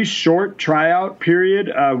a pretty short tryout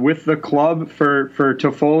period with the club for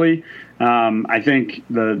Toffoli. I think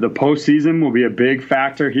the postseason will be a big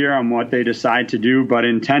factor here on what they decide to do. But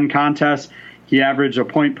in 10 contests, he averaged a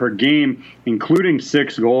point per game, including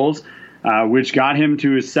 6 goals, which got him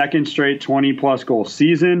to his second straight 20-plus goal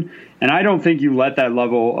season. And I don't think you let that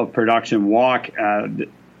level of production walk.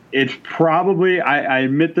 It's probably, I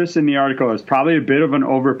admit this in the article, it's probably a bit of an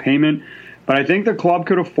overpayment. But I think the club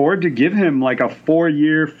could afford to give him like a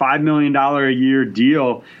 4-year, $5 million a year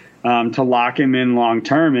deal to lock him in long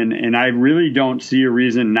term. And I really don't see a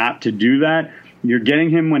reason not to do that. You're getting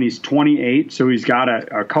him when he's 28, so he's got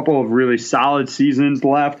a couple of really solid seasons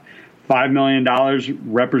left. $5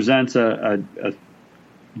 million represents a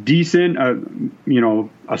decent,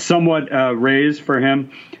 a somewhat raise for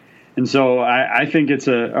him. And so I think it's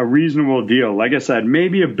a reasonable deal. Like I said,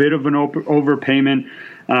 maybe a bit of an overpayment,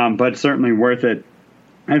 but certainly worth it.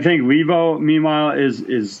 I think Leivo, meanwhile,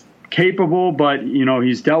 is capable, but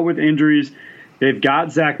he's dealt with injuries. They've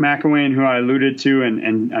got Zach McElwain, who I alluded to,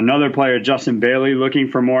 and another player, Justin Bailey, looking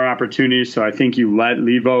for more opportunities. So I think you let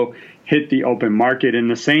Leivo hit the open market. And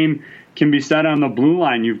the same can be said on the blue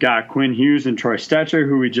line. You've got Quinn Hughes and Troy Stecher,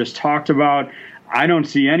 who we just talked about. I don't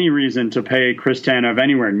see any reason to pay Chris Tanev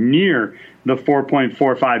anywhere near the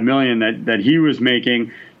 $4.45 million that he was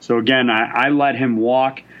making. So again, I let him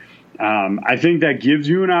walk. I think that gives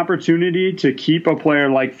you an opportunity to keep a player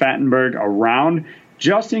like Fattenberg around,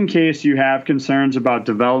 just in case you have concerns about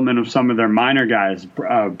development of some of their minor guys.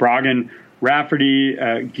 Bragan Rafferty,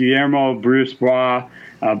 Guillermo Bruce-Bois,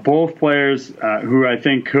 both players who I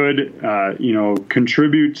think could,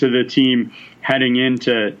 contribute to the team heading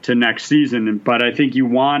into next season. But I think you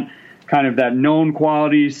want kind of that known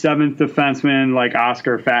quality seventh defenseman like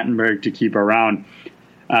Oscar Fattenberg to keep around.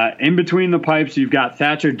 In between the pipes, you've got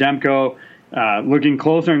Thatcher Demko looking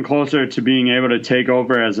closer and closer to being able to take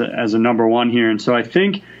over as a number one here. And so I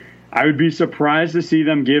think I would be surprised to see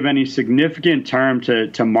them give any significant term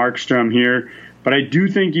to Markstrom here. But I do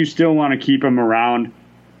think you still want to keep him around.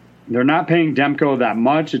 They're not paying Demko that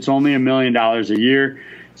much. It's only $1 million a year.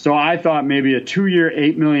 So I thought maybe a 2-year,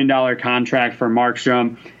 $8 million contract for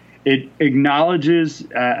Markstrom. It acknowledges,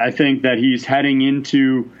 I think, that he's heading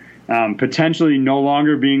into potentially no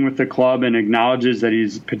longer being with the club, and acknowledges that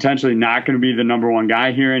he's potentially not going to be the number one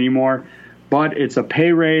guy here anymore. But it's a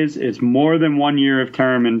pay raise. It's more than 1 year of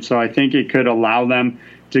term, and so I think it could allow them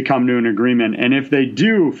to come to an agreement. And if they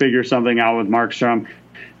do figure something out with Markstrom,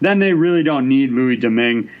 then they really don't need Louis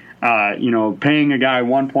Domingue. Paying a guy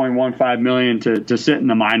 $1.15 million to sit in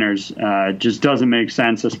the minors just doesn't make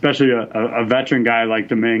sense, especially a veteran guy like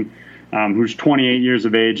Domingue, who's 28 years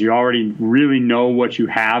of age. You already really know what you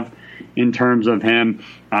have in terms of him.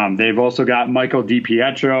 They've also got Michael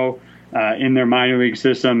DiPietro in their minor league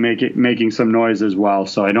system making some noise as well.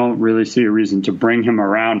 So I don't really see a reason to bring him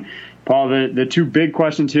around. Paul, the two big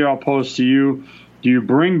questions here I'll pose to you. Do you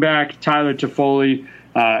bring back Tyler Toffoli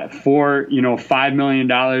for $5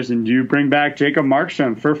 million, and do you bring back Jacob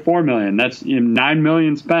Markstrom for $4 million? That's $9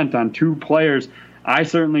 million spent on two players. I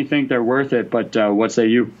certainly think they're worth it, but what say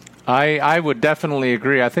you? I would definitely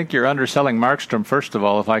agree. I think you're underselling Markstrom, first of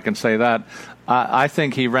all, if I can say that. I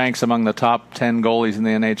think he ranks among the top 10 goalies in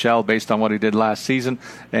the NHL based on what he did last season,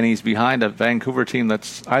 and he's behind a Vancouver team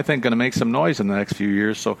that's, I think, going to make some noise in the next few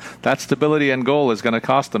years. So that stability and goal is going to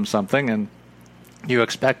cost them something, and you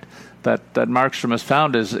expect that Markstrom has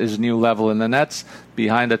found his new level in the nets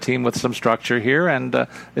behind a team with some structure here, and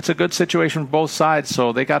it's a good situation for both sides,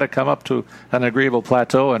 so they got to come up to an agreeable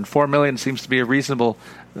plateau, and $4 million seems to be a reasonable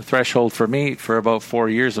threshold for me for about 4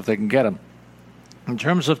 years if they can get him. In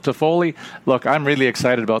terms of Toffoli, look, I'm really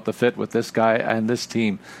excited about the fit with this guy and this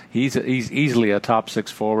team. He's easily a top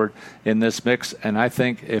six forward in this mix, and I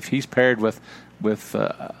think if he's paired with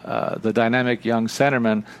the dynamic young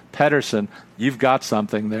centerman Pettersson, you've got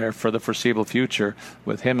something there for the foreseeable future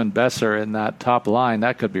with him and Besser in that top line.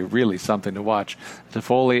 That could be really something to watch.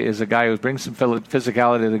 Toffoli is a guy who brings some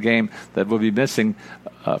physicality to the game that will be missing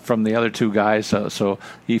from the other two guys, so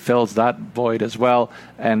he fills that void as well,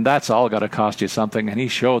 and that's all got to cost you something, and he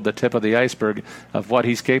showed the tip of the iceberg of what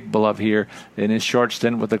he's capable of here in his short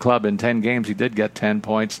stint with the club. In 10 games he did get 10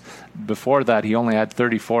 points. Before that he only had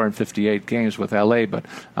 34 in 58 games with LA, but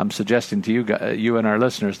I'm suggesting to you and our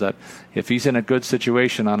listeners that if he's in a good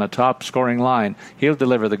situation on a top scoring line, he'll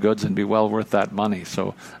deliver the goods and be well worth that money.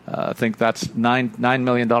 So I think that's $9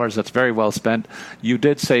 million. That's very well spent. You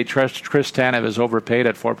did say Chris Tanev is overpaid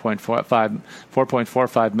at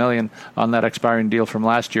 $4.45 million on that expiring deal from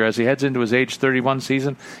last year. As he heads into his age 31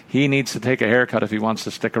 season, he needs to take a haircut if he wants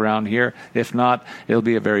to stick around here. If not, it'll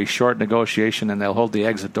be a very short negotiation, and they'll hold the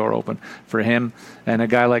exit door open for him. And a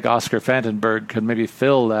guy like Oscar Fantenberg could maybe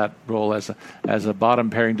fill that role as a bottom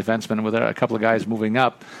pairing defenseman with a couple of guys moving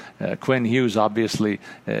up. Quinn Hughes obviously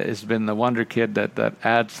has been the wonder kid that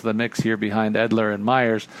adds to the mix here behind Edler and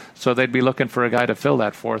Myers. So they'd be looking for a guy to fill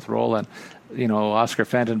that fourth role. And Oscar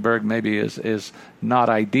Fantenberg maybe is not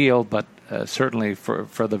ideal, but certainly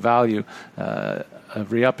for the value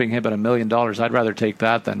of re-upping him at $1 million, I'd rather take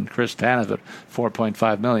that than Chris Tanev at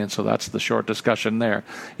 $4.5 million. So that's the short discussion there.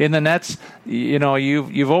 In the nets, you've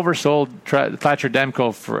oversold Thatcher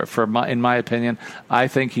Demko in my opinion. I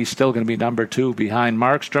think he's still going to be number 2 behind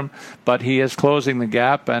Markstrom, but he is closing the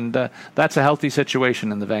gap, and that's a healthy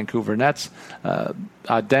situation in the Vancouver Nets.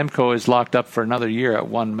 Demko is locked up for another year at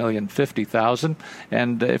 $1,050,000,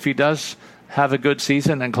 and if he does have a good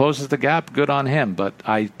season and closes the gap, good on him. But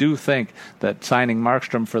I do think that signing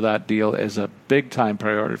Markstrom for that deal is a big-time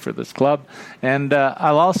priority for this club. And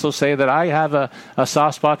I'll also say that I have a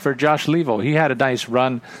soft spot for Josh Leivo. He had a nice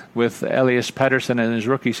run with Elias Pettersson in his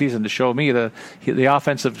rookie season to show me the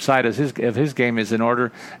offensive side of his game is in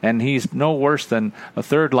order, and he's no worse than a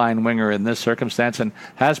third-line winger in this circumstance and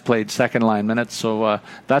has played second-line minutes. So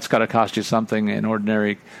that's got to cost you something in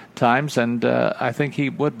ordinary times, and I think he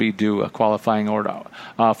would be due a qualifying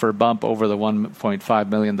offer bump over the $1.5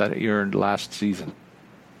 million that he earned last season.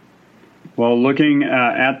 Well, looking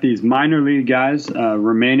at these minor league guys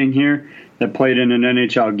remaining here that played in an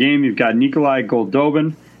NHL game, you've got Nikolai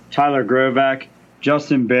Goldobin, Tyler Graovac,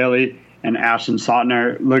 Justin Bailey, and Ashton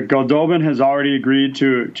Sautner. Look, Goldobin has already agreed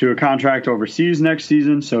to a contract overseas next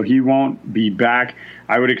season, so he won't be back.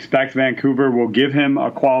 I would expect Vancouver will give him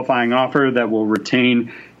a qualifying offer that will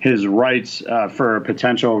retain his rights for a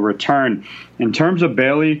potential return. In terms of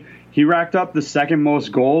Bailey, he racked up the second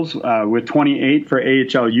most goals with 28 for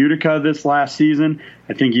AHL Utica this last season.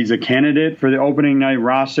 I think he's a candidate for the opening night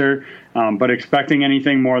roster, but expecting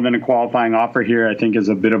anything more than a qualifying offer here, I think, is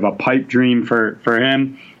a bit of a pipe dream for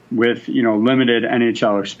him with limited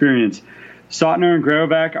NHL experience. Sautner and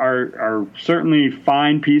Graovac are certainly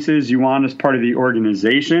fine pieces you want as part of the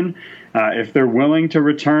organization. If they're willing to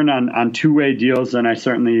return on two-way deals, then I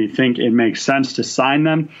certainly think it makes sense to sign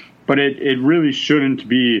them. But it really shouldn't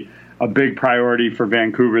be a big priority for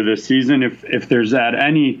Vancouver this season. If there's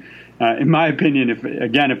any, in my opinion,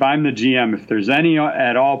 if I'm the GM, if there's any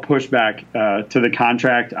at all pushback to the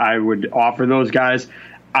contract, I would offer those guys.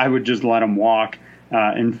 I would just let them walk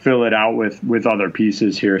and fill it out with other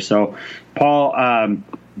pieces here. So, Paul,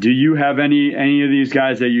 Do you have any of these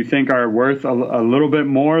guys that you think are worth a little bit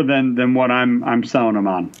more than what I'm selling them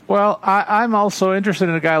on? Well, I'm also interested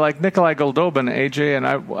in a guy like Nikolai Goldobin, AJ, and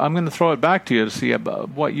I'm going to throw it back to you to see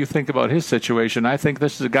what you think about his situation. I think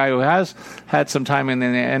this is a guy who has had some time in the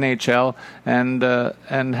NHL and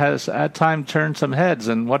has at times turned some heads.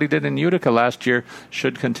 And what he did in Utica last year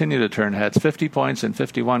should continue to turn heads. 50 points in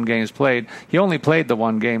 51 games played. He only played the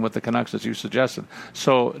one game with the Canucks, as you suggested.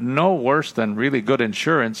 So no worse than really good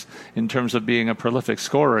insurance in terms of being a prolific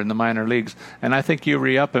scorer in the minor leagues. And I think you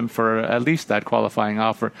re-up him for at least that qualifying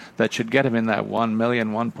offer that should get him in that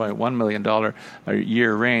 $1.1 million a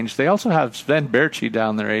year range. They also have Sven Baertschi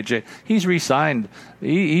down there, AJ. He's re-signed.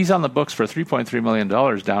 He's on the books for $3.3 million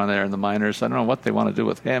down there in the minors. I don't know what they want to do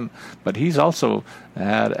with him, but he's also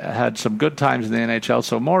had some good times in the NHL,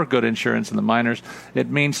 so more good insurance in the minors. It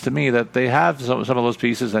means to me that they have some of those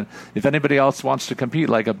pieces, and if anybody else wants to compete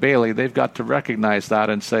like a Bailey, they've got to recognize that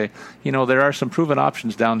and say, there are some proven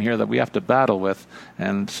options down here that we have to battle with,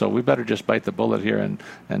 and so we better just bite the bullet here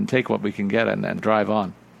and take what we can get and drive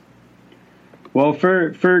on. Well,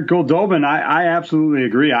 for Goldobin, I absolutely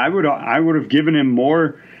agree. I would have given him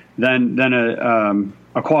more than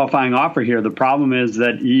a qualifying offer here. The problem is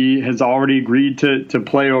that he has already agreed to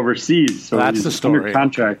play overseas. So that's the story. Under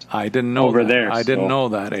contract. I didn't know over that. there. I didn't know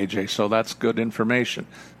that, AJ. So that's good information.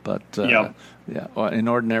 But in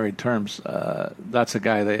ordinary terms, that's a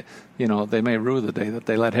guy they may rue the day that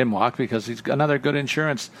they let him walk because he's another good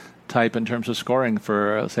insurance type in terms of scoring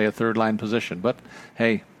for say a third line position. But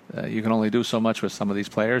hey. You can only do so much with some of these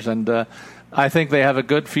players, and I think they have a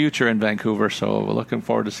good future in Vancouver. So we're looking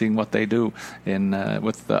forward to seeing what they do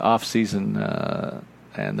with the off season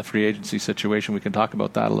and the free agency situation. We can talk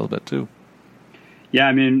about that a little bit too. Yeah,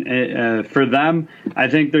 I mean, for them, I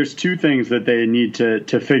think there's two things that they need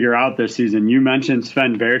to figure out this season. You mentioned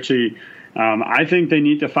Sven Baertschi. I think they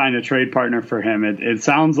need to find a trade partner for him. It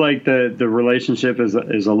sounds like the relationship is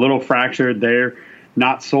a little fractured there.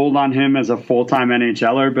 Not sold on him as a full-time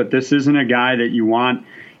NHLer, but this isn't a guy that you want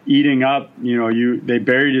eating up. They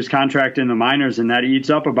buried his contract in the minors, and that eats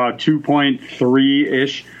up about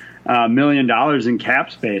 $2.3-ish million in cap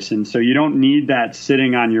space. And so you don't need that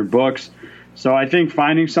sitting on your books. So I think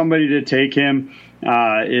finding somebody to take him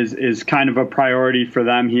is kind of a priority for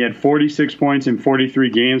them. He had 46 points in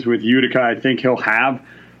 43 games with Utica. I think he'll have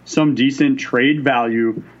some decent trade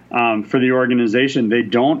value for the organization. They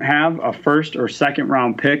don't have a first or second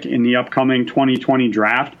round pick in the upcoming 2020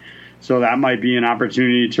 draft. So that might be an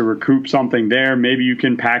opportunity to recoup something there. Maybe you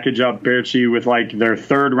can package up Baertschi with like their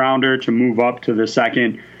third rounder to move up to the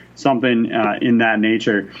second, something in that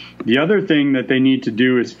nature. The other thing that they need to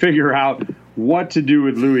do is figure out what to do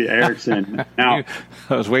with Louis Eriksson. Now,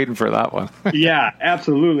 I was waiting for that one. Yeah,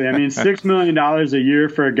 absolutely. I mean, $6 million a year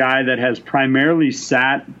for a guy that has primarily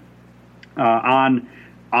sat on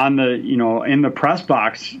the in the press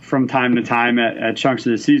box from time to time at chunks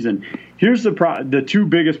of the season. Here's the two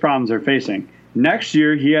biggest problems they're facing. Next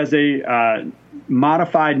year, he has a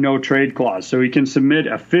modified no trade clause, so he can submit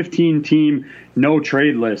a 15-team no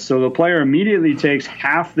trade list. So the player immediately takes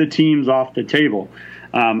half the teams off the table.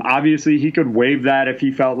 Obviously, he could waive that if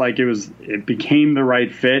he felt like it became the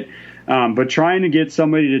right fit. But trying to get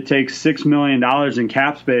somebody to take $6 million in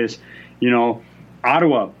cap space,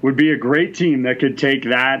 Ottawa would be a great team that could take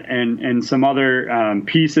that and some other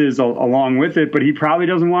pieces along with it, but he probably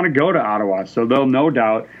doesn't want to go to Ottawa, so they'll no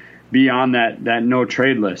doubt be on that no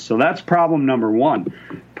trade list. So that's problem number one.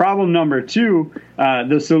 Problem number two,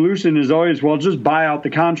 the solution is always, just buy out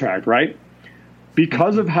the contract, right?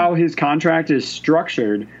 Because of how his contract is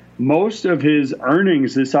structured, most of his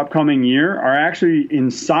earnings this upcoming year are actually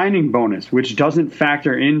in signing bonus, which doesn't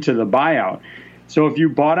factor into the buyout. So if you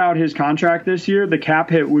bought out his contract this year, the cap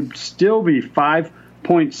hit would still be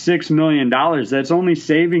 $5.6 million. That's only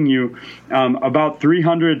saving you about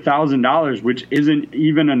 $300,000, which isn't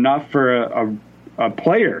even enough for a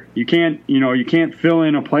player. You can't fill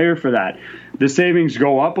in a player for that. The savings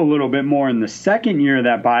go up a little bit more in the second year of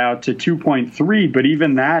that buyout to 2.3, but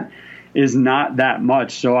even that is not that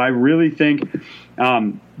much. So I really think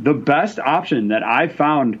the best option that I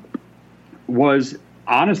found was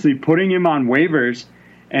honestly putting him on waivers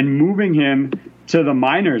and moving him to the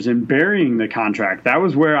minors and burying the contract. That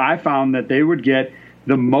was where I found that they would get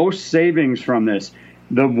the most savings from this.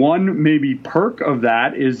 The one maybe perk of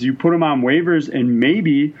that is you put him on waivers and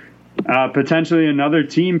maybe potentially another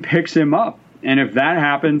team picks him up. And if that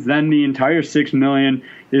happens, then the entire $6 million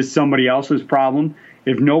is somebody else's problem.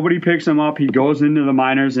 If nobody picks him up, he goes into the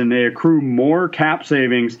minors and they accrue more cap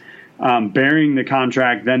savings burying the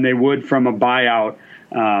contract than they would from a buyout.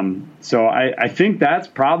 So I think that's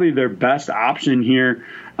probably their best option here.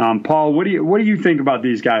 Paul, what do you think about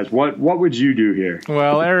these guys? What would you do here?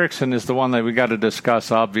 Well, Eriksson is the one that we got to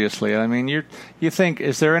discuss, obviously. I mean, you think,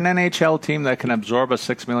 is there an NHL team that can absorb a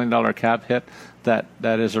 $6 million cap hit? That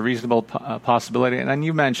is a reasonable possibility. And then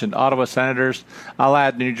you mentioned Ottawa Senators. I'll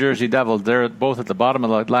add New Jersey Devils. They're both at the bottom of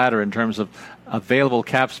the ladder in terms of available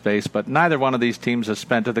cap space, but neither one of these teams has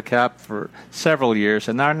spent to the cap for several years,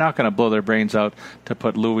 and they're not going to blow their brains out to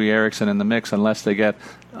put Louis Eriksson in the mix unless they get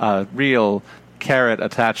a real carrot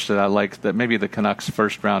attached to that, like that maybe the Canucks'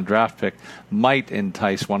 first-round draft pick might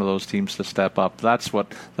entice one of those teams to step up. That's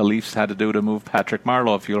what the Leafs had to do to move Patrick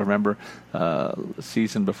Marleau, if you'll remember,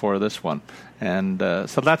 season before this one. And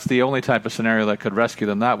so that's the only type of scenario that could rescue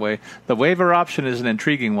them that way. The waiver option is an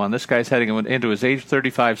intriguing one. This guy's heading into his age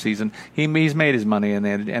 35 season. He's made his money in the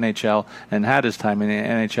NHL and had his time in the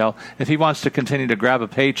NHL. If he wants to continue to grab a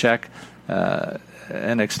paycheck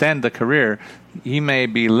and extend the career, he may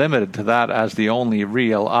be limited to that as the only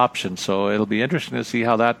real option. So it'll be interesting to see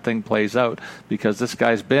how that thing plays out, because this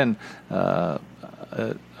guy's been a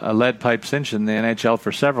lead pipe cinch in the NHL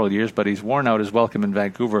for several years, but he's worn out his welcome in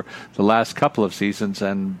Vancouver the last couple of seasons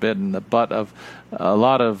and been the butt of a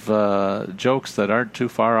lot of jokes that aren't too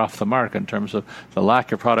far off the mark in terms of the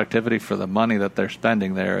lack of productivity for the money that they're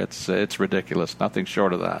spending there. It's ridiculous. Nothing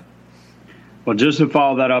short of that. Well, just to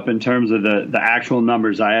follow that up in terms of the actual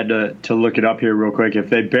numbers, I had to look it up here real quick. If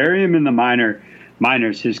they bury him in the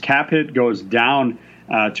minors, his cap hit goes down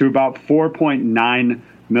to about $4.9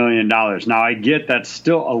 million. Now, I get that's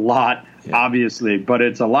still a lot, obviously, but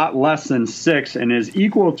it's a lot less than $6 and is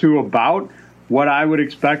equal to about what I would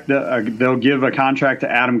expect they'll give a contract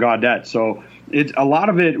to Adam Gaudette. So it's a lot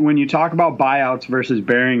of it, when you talk about buyouts versus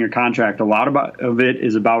burying a contract, a lot of it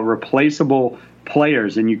is about replaceable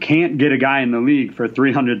players, and you can't get a guy in the league for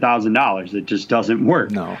 $300,000. It just doesn't work.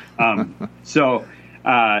 No. So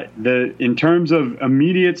in terms of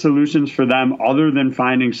immediate solutions for them, other than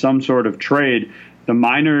finding some sort of trade, the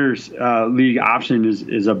minors league option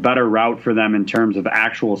is a better route for them in terms of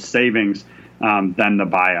actual savings than the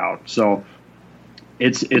buyout. So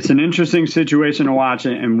it's an interesting situation to watch,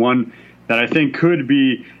 and one that I think could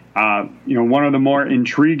be one of the more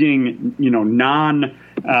intriguing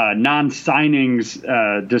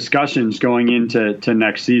non-signings discussions going into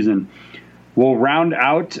next season. We'll round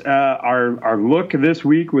out our look this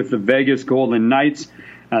week with the Vegas Golden Knights.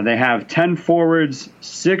 They have 10 forwards,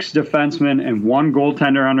 6 defensemen, and 1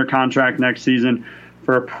 goaltender under contract next season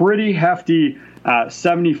for a pretty hefty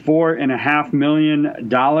 $74.5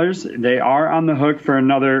 million. They are on the hook for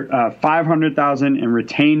another $500,000 in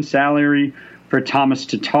retained salary for Thomas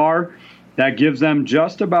Tatar. That gives them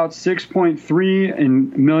just about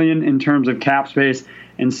 $6.3 million in terms of cap space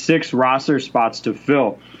and 6 roster spots to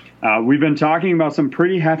fill. We've been talking about some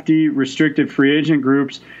pretty hefty restricted free agent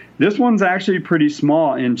groups. This one's actually pretty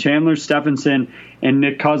small in Chandler Stephenson and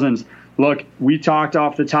Nick Cousins. Look, we talked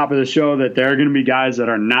off the top of the show that there are going to be guys that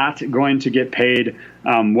are not going to get paid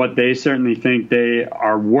what they certainly think they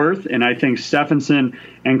are worth, and I think Stephenson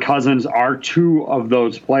and Cousins are 2 of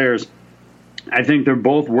those players. I think they're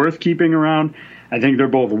both worth keeping around. I think they're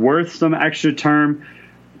both worth some extra term.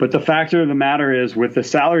 But the fact of the matter is, with the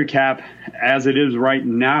salary cap as it is right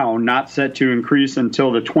now, not set to increase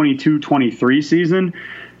until the 22-23 season,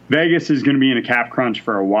 Vegas is going to be in a cap crunch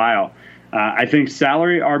for a while. I think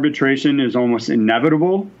salary arbitration is almost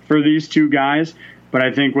inevitable for these 2 guys. But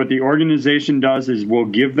I think what the organization does is will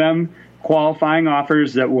give them qualifying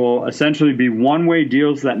offers that will essentially be one-way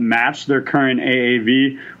deals that match their current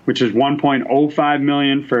AAV, which is $1.05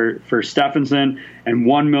 million for Stephenson and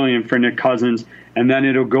 $1 million for Nick Cousins. And then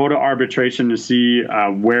it'll go to arbitration to see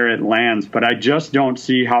where it lands. But I just don't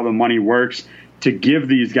see how the money works to give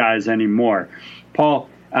these guys any more. Paul,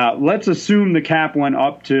 let's assume the cap went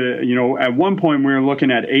up to, at one point we were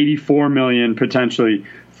looking at $84 million potentially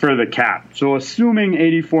for the cap. So assuming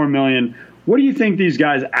 $84 million, what do you think these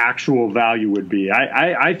guys' actual value would be?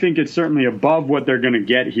 I think it's certainly above what they're going to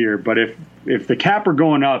get here. But if the cap are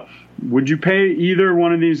going up, would you pay either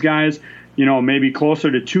one of these guys, maybe closer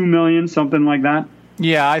to $2 million, something like that?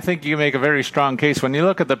 Yeah, I think you make a very strong case. When you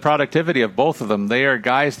look at the productivity of both of them, they are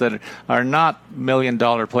guys that are not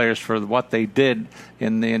million-dollar players for what they did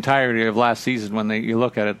in the entirety of last season. When you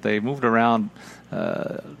look at it, they moved around.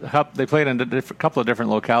 They played in a couple of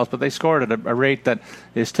different locales, but they scored at a rate that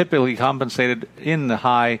is typically compensated in the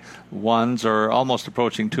high ones or almost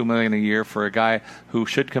approaching $2 million a year for a guy who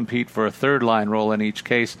should compete for a third-line role in each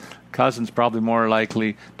case. Cousins probably more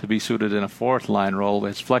likely to be suited in a fourth-line role.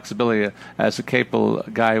 His flexibility as a capable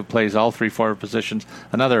guy who plays all 3 forward positions,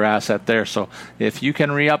 another asset there. So if you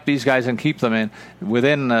can re-up these guys and keep them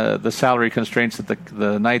within the salary constraints that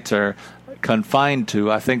the Knights are confined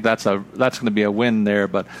to, I think that's going to be a win there,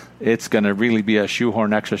 but it's going to really be a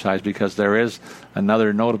shoehorn exercise because there is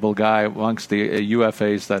another notable guy amongst the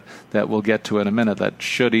UFAs that we'll get to in a minute that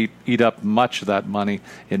should eat up much of that money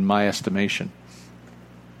in my estimation.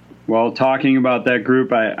 Well, talking about that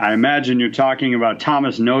group, I imagine you're talking about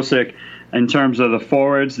Thomas Nosek in terms of the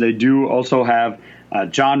forwards. They do also have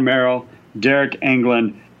John Merrill, Derek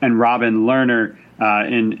Englund, and Robin Lerner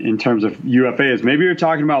in terms of UFAs. Maybe you're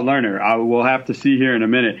talking about Lerner. We'll have to see here in a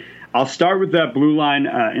minute. I'll start with that blue line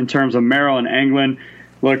in terms of Merrill and Englund.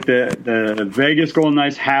 Look, the Vegas Golden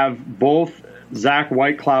Knights have both Zach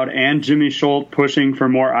Whitecloud and Jimmy Schultz pushing for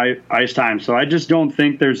more ice time. So I just don't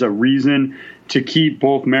think there's a reason to keep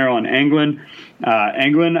both Merrill and Englund.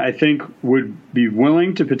 Englund, I think, would be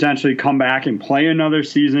willing to potentially come back and play another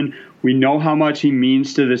season. We know how much he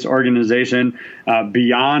means to this organization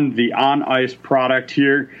beyond the on-ice product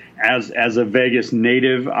here as a Vegas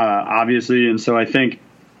native, obviously. And so I think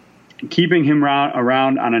keeping him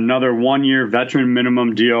around on another one-year veteran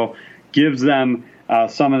minimum deal gives them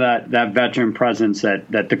some of that veteran presence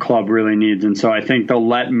that the club really needs. And so I think they'll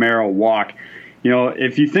let Merrill walk.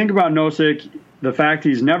 If you think about Nosek, the fact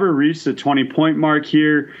he's never reached the 20-point mark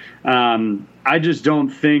here, I just don't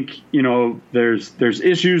think, there's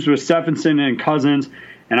issues with Stephenson and Cousins,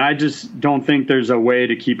 and I just don't think there's a way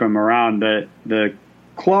to keep him around. The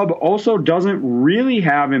club also doesn't really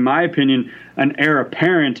have, in my opinion, an heir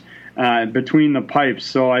apparent between the pipes.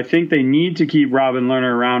 So I think they need to keep Robin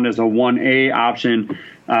Lerner around as a 1A option,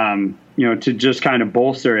 to just kind of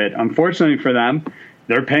bolster it. Unfortunately for them,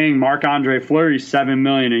 they're paying Marc-Andre Fleury $7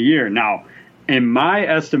 million a year. Now, in my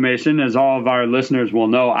estimation, as all of our listeners will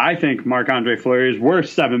know, I think Marc-Andre Fleury is worth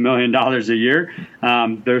 $7 million a year.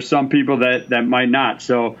 There's some people that might not.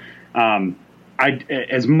 So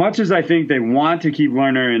as much as I think they want to keep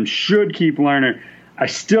Lerner and should keep Lerner, I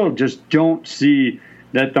still just don't see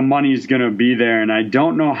that the money is going to be there. And I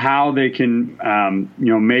don't know how they can,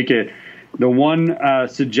 make it. The one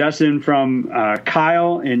suggestion from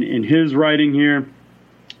Kyle in his writing here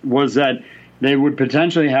was that they would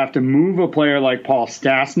potentially have to move a player like Paul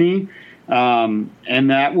Stastny, and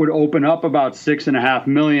that would open up about $6.5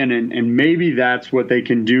 million, and maybe that's what they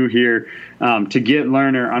can do here to get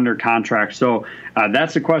Lerner under contract. So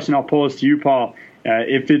that's the question I'll pose to you, Paul.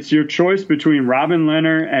 If it's your choice between Robin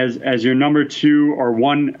Lerner as your number 2 or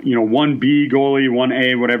 1B goalie,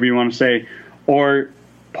 1A, whatever you want to say, or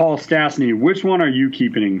Paul Stastny, which one are you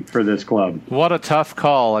keeping for this club? What a tough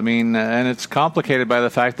call. I mean, and it's complicated by the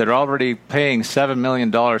fact that they're already paying $7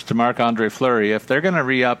 million to Marc-Andre Fleury. If they're going to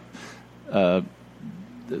re-up the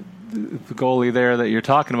goalie there that you're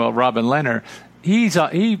talking about, Robin Lerner, he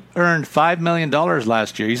earned $5 million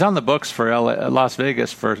last year. He's on the books for Las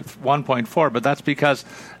Vegas for 1.4, but that's because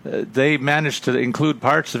they managed to include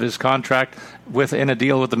parts of his contract in a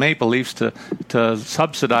deal with the Maple Leafs to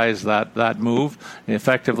subsidize that move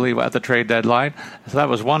effectively at the trade deadline. So that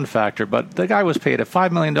was one factor. But the guy was paid at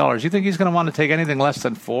 $5 million. You think he's going to want to take anything less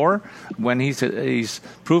than 4 when he's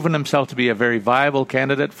proven himself to be a very viable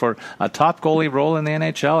candidate for a top goalie role in the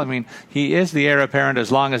NHL? I mean, he is the heir apparent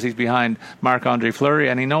as long as he's behind Marc-Andre Fleury,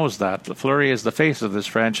 and he knows that. Fleury is the face of this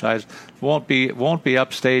franchise. Won't be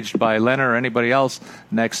upstaged by Lerner or anybody else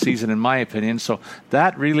next season, in my opinion. So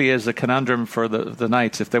that really is a conundrum for the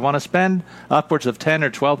Knights. If they want to spend upwards of $10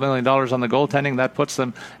 or $12 million on the goaltending, that puts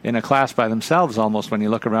them in a class by themselves almost when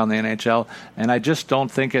you look around the NHL. And I just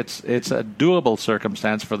don't think it's a doable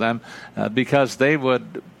circumstance for them because they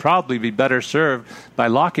would probably be better served by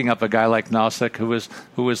locking up a guy like Nosek,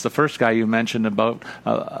 who is the first guy you mentioned about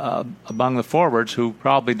among the forwards, who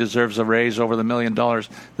probably deserves a raise over the $1 million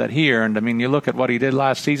that he earned. I mean, you look at what he did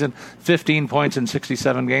last season, 15 points in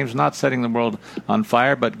 67 games, not setting the world on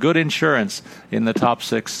fire, but good insurance in the top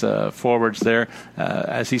 6 forwards there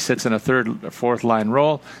as he sits in a third, fourth line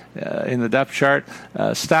role in the depth chart.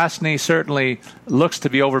 Stastny certainly looks to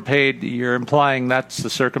be overpaid. You're implying that's the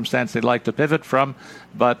circumstance they'd like to pivot from.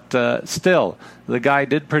 But still, the guy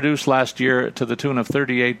did produce last year to the tune of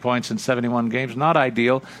 38 points in 71 games. Not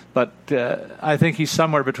ideal, but I think he's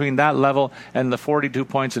somewhere between that level and the 42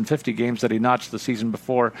 points in 50 games that he notched the season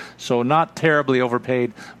before. So not terribly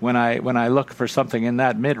overpaid when I look for something in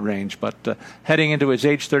that mid-range. But heading into his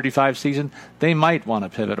age 35 season, they might want to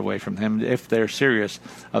pivot away from him if they're serious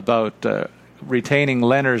about retaining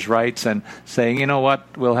Lerner's rights and saying, you know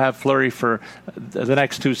what, we'll have Fleury for the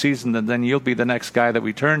next 2 seasons and then you'll be the next guy that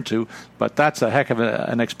we turn to. But that's a heck of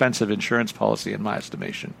an expensive insurance policy in my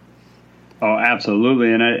estimation. Oh,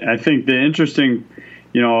 absolutely. And I think the interesting,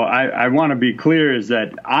 I want to be clear is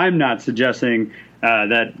that I'm not suggesting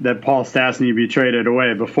that Paul Stastny be traded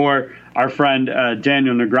away. Before our friend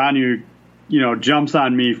Daniel Negreanu jumps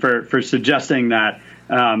on me for suggesting that.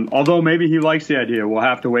 Although maybe he likes the idea. We'll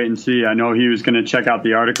have to wait and see. I know he was going to check out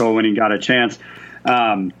the article when he got a chance.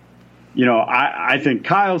 I think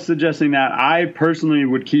Kyle's suggesting that. I personally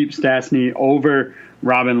would keep Stastny over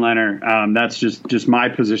Robin Lehner. That's just my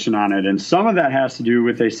position on it. And some of that has to do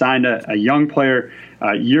with they signed a young player,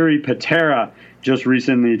 Yuri Patera, just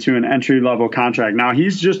recently to an entry-level contract. Now,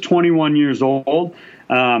 he's just 21 years old,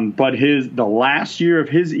 but the last year of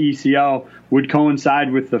his ECL would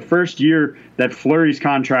coincide with the first year that Fleury's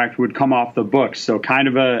contract would come off the books. So kind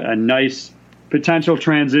of a nice potential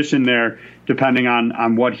transition there, depending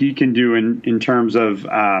on what he can do in terms of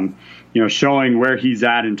showing where he's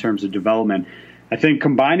at in terms of development. I think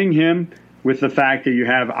combining him with the fact that you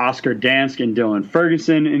have Oscar Dansk and Dylan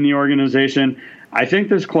Ferguson in the organization, I think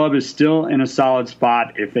this club is still in a solid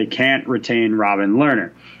spot if they can't retain Robin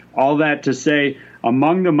Lehner. All that to say,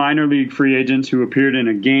 among the minor league free agents who appeared in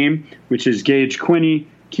a game, which is Gage Quinney,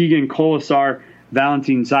 Keegan Colasar,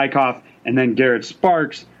 Valentin Zykov, and then Garrett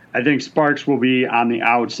Sparks, I think Sparks will be on the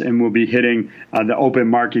outs and will be hitting the open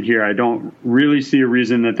market here. I don't really see a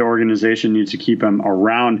reason that the organization needs to keep him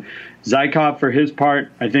around. Zykov, for his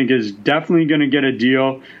part, I think is definitely going to get a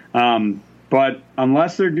deal. But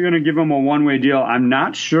unless they're going to give him a one-way deal, I'm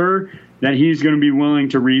not sure that he's going to be willing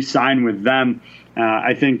to re-sign with them.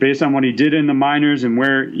 I think based on what he did in the minors and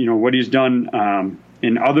what he's done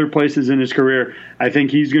in other places in his career, I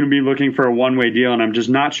think he's going to be looking for a one-way deal, and I'm just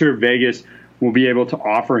not sure Vegas will be able to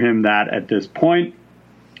offer him that at this point.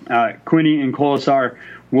 Quinney and Colasar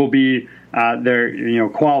will be their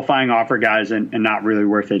qualifying offer guys and not really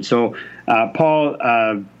worth it. So,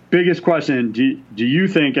 Paul, biggest question, do you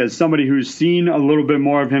think, as somebody who's seen a little bit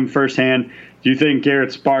more of him firsthand, do you think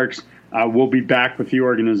Garrett Sparks will be back with the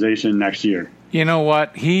organization next year? You know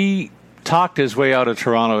what? He talked his way out of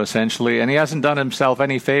Toronto, essentially, and he hasn't done himself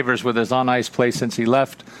any favors with his on-ice play since he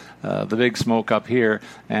left the Big Smoke up here.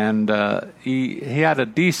 And he had a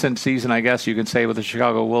decent season, I guess you could say, with the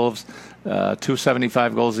Chicago Wolves,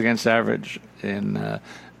 275 goals against average in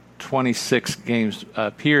 26 games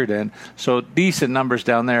appeared in. So decent numbers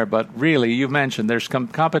down there. But really, you mentioned there's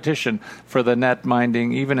competition for the net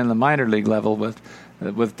minding, even in the minor league level with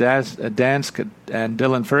Dansk and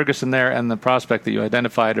Dylan Ferguson there and the prospect that you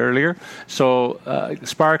identified earlier. So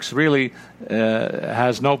Sparks really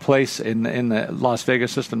has no place in the Las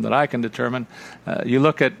Vegas system that I can determine. You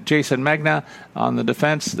look at Jason Megna on the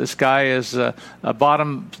defense. This guy is a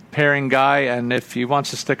bottom pairing guy, and if he wants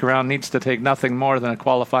to stick around, needs to take nothing more than a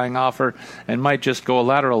qualifying offer and might just go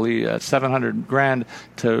laterally $700,000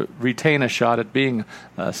 to retain a shot at being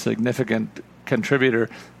a significant contributor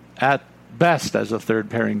at best as a third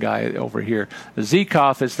pairing guy over here.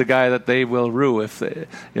 Zykov is the guy that they will rue if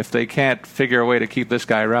they can't figure a way to keep this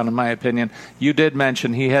guy around, in my opinion. You did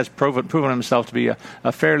mention he has proven himself to be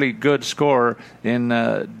a fairly good scorer in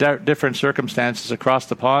different circumstances across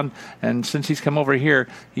the pond, and since he's come over here,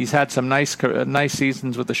 he's had some nice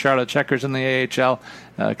seasons with the Charlotte Checkers in the AHL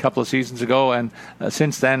a couple of seasons ago, and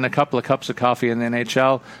since then a couple of cups of coffee in the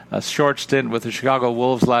NHL, a short stint with the Chicago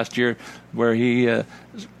Wolves last year where he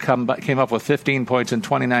came up with 15 points in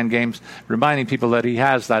 29 games, reminding people that he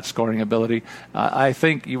has that scoring ability. I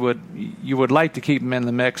think you would like to keep him in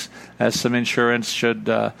the mix as some insurance should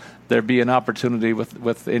there be an opportunity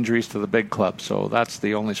with injuries to the big club. So that's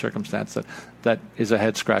the only circumstance that is a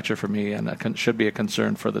head scratcher for me and should be a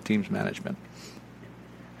concern for the team's management.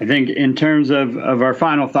 I think in terms of our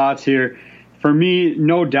final thoughts here, for me,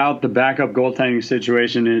 no doubt the backup goaltending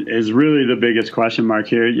situation is really the biggest question mark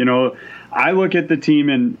here. I look at the team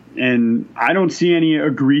and I don't see any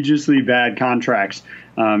egregiously bad contracts.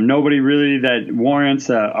 Nobody really that warrants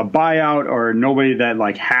a buyout or nobody that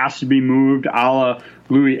has to be moved, a la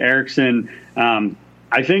Louis Eriksson.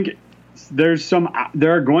 I think there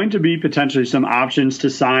are going to be potentially some options to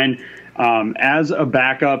sign as a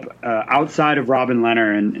backup outside of Robin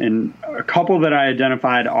Lehner, and a couple that I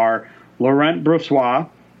identified are Laurent Brossoit,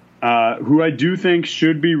 who I do think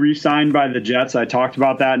should be re-signed by the Jets. I talked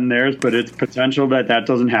about that in theirs, but it's potential that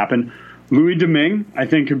doesn't happen. Louis Domingue, I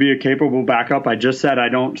think, could be a capable backup. I just said I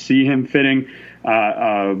don't see him fitting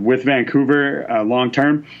with Vancouver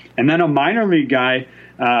long-term. And then a minor league guy,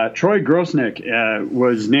 Troy Grosnick,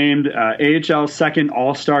 was named AHL's second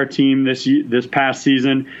All-Star team this past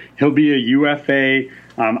season. He'll be a UFA.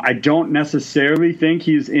 I don't necessarily think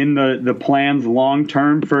he's in the plans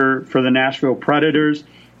long-term for the Nashville Predators.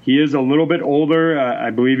 He is a little bit older. I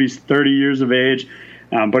believe he's 30 years of age.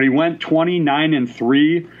 But he went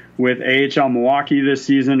 29-3 with AHL Milwaukee this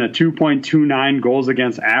season, a 2.29 goals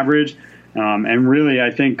against average. and really,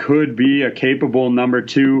 I think, could be a capable number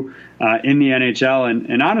 2 in the NHL.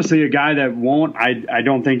 And honestly, a guy that won't, I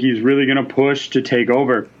don't think he's really going to push to take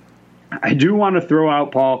over. I do want to throw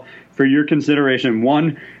out, Paul, for your consideration,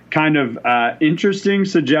 one kind of interesting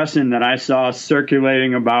suggestion that I saw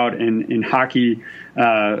circulating about in hockey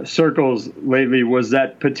circles lately was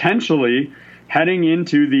that potentially heading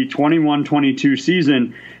into the 21-22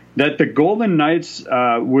 season, that the Golden Knights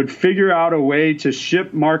would figure out a way to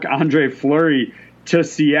ship Marc-Andre Fleury to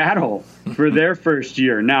Seattle for their first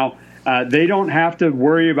year. Now, they don't have to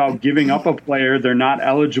worry about giving up a player. They're not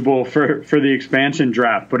eligible for the expansion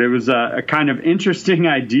draft, but it was a kind of interesting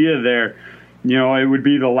idea there. You know, it would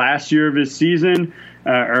be the last year of his season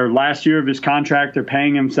or last year of his contract. They're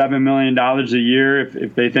paying him $7 million a year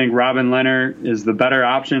if they think Robin Lehner is the better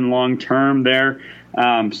option long term there.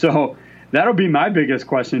 So that'll be my biggest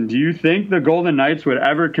question. Do you think the Golden Knights would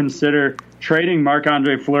ever consider trading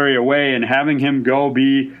Marc-Andre Fleury away and having him go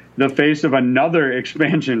be the face of another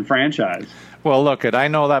expansion franchise? Well, look, I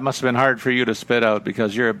know that must have been hard for you to spit out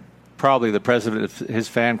because you're probably the president of his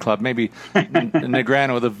fan club, maybe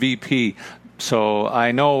Negrano the VP. So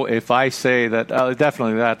I know if I say that,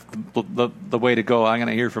 definitely that's the way to go. I'm going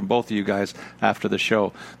to hear from both of you guys after the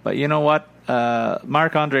show. But you know what?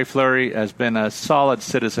 Marc-Andre Fleury has been a solid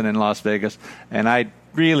citizen in Las Vegas, and I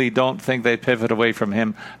really don't think they pivot away from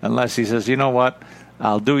him unless he says, you know what,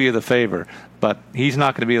 I'll do you the favor. But he's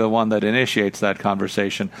not going to be the one that initiates that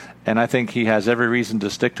conversation. And I think he has every reason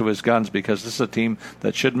to stick to his guns because this is a team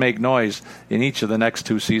that should make noise in each of the next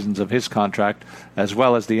 2 seasons of his contract, as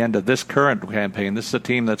well as the end of this current campaign. This is a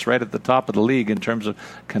team that's right at the top of the league in terms of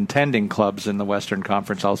contending clubs in the Western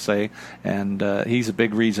Conference, I'll say. And he's a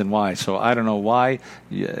big reason why. So I don't know why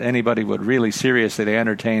anybody would really seriously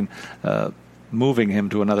entertain moving him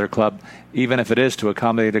to another club, even if it is to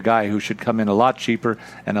accommodate a guy who should come in a lot cheaper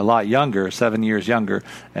and a lot younger, 7 years younger,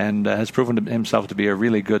 and has proven himself to be a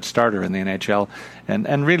really good starter in the NHL.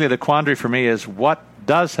 And really the quandary for me is what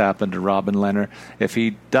does happen to Robin Lehner if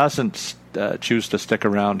he doesn't choose to stick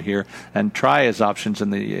around here and try his options in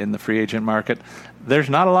the free agent market. There's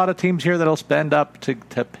not a lot of teams here that'll spend up to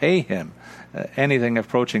pay him anything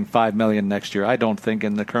approaching $5 million next year, I don't think,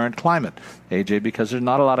 in the current climate, AJ, because there's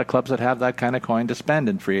not a lot of clubs that have that kind of coin to spend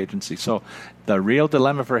in free agency. So the real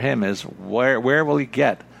dilemma for him is where will he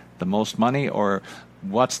get the most money, or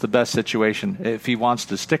what's the best situation? If he wants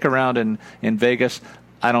to stick around in Vegas,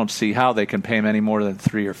 I don't see how they can pay him any more than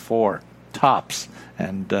 3 or 4 tops.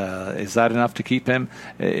 And is that enough to keep him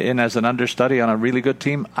in as an understudy on a really good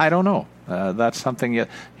team? I don't know. That's something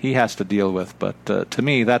he has to deal with. But to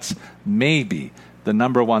me, that's maybe the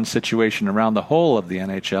number one situation around the whole of the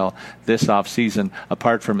NHL this offseason,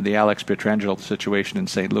 apart from the Alex Pietrangelo situation in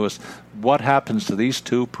St. Louis. What happens to these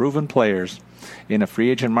 2 proven players in a free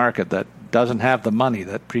agent market that doesn't have the money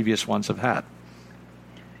that previous ones have had?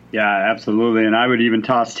 Yeah, absolutely. And I would even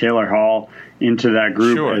toss Taylor Hall into that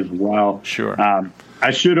group as well. Sure.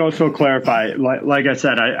 I should also clarify, like I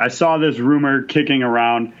said, I saw this rumor kicking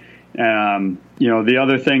around. The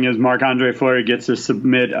other thing is Marc-Andre Fleury gets to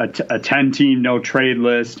submit a 10-team no-trade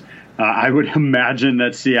list. I would imagine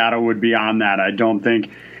that Seattle would be on that. I don't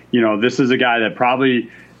think, this is a guy that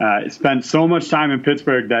probably spent so much time in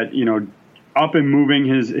Pittsburgh that, up and moving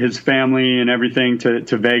his family and everything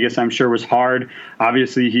to Vegas, I'm sure was hard.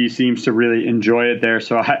 Obviously, he seems to really enjoy it there.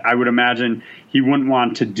 So I would imagine he wouldn't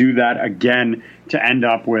want to do that again to end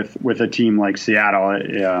up with a team like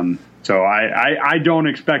Seattle. So I don't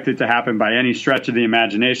expect it to happen by any stretch of the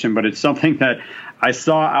imagination, but it's something that I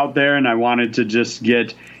saw out there and I wanted to just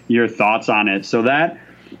get your thoughts on it. So that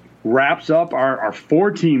wraps up our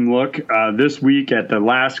 4-team look this week at the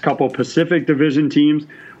last couple Pacific Division teams.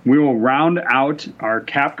 We will round out our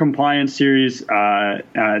cap compliance series.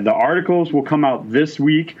 The articles will come out this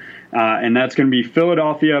week, and that's going to be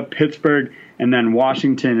Philadelphia, Pittsburgh, and then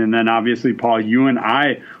Washington. And then obviously, Paul, you and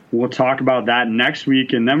I will talk about that next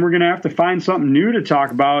week. And then we're going to have to find something new to talk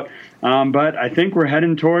about. But I think we're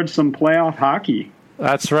heading towards some playoff hockey.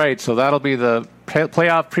 That's right. So that'll be the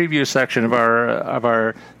playoff preview section of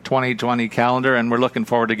our 2020 calendar, and we're looking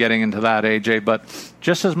forward to getting into that, AJ. But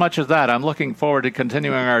just as much as that, I'm looking forward to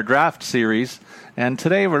continuing our draft series. And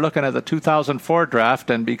today we're looking at the 2004 draft,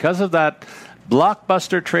 and because of that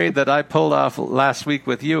blockbuster trade that I pulled off last week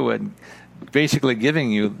with you and basically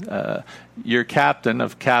giving you your captain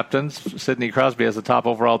of captains, Sidney Crosby, as the top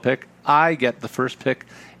overall pick, I get the first pick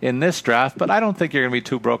in this draft, but I don't think you're going to be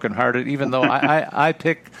too brokenhearted, even though I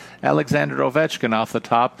pick Alexander Ovechkin off the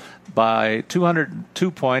top by 202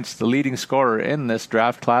 points, the leading scorer in this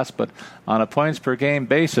draft class. But on a points-per-game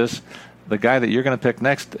basis, the guy that you're going to pick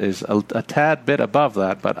next is a tad bit above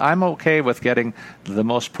that, but I'm okay with getting the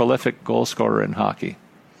most prolific goal scorer in hockey.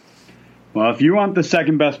 Well, if you want the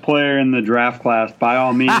second best player in the draft class, by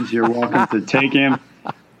all means, you're welcome to take him.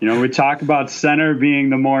 You know, we talk about center being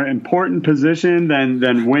the more important position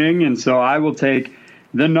than wing, and so I will take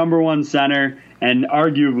the number one center, and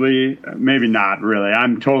arguably, maybe not really,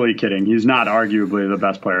 I'm totally kidding. He's not arguably the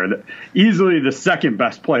best player. Easily the second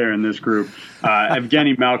best player in this group,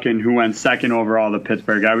 Evgeny Malkin, who went second overall to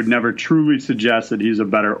Pittsburgh. I would never truly suggest that he's a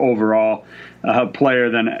better overall player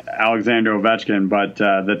than Alexander Ovechkin, but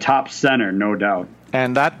the top center, no doubt.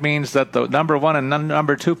 And that means that the number one and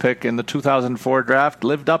number two pick in the 2004 draft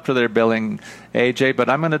lived up to their billing, AJ, but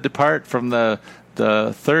I'm going to depart from the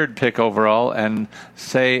third pick overall and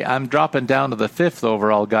say I'm dropping down to the fifth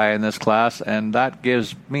overall guy in this class, and that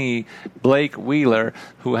gives me Blake Wheeler,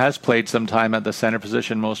 who has played some time at the center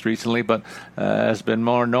position most recently, but has been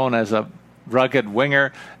more known as a rugged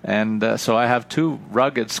winger, and so I have two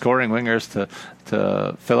rugged scoring wingers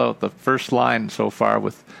to fill out the first line so far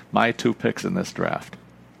with my two picks in this draft.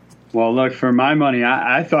 Well, look, for my money,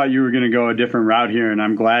 I thought you were going to go a different route here, and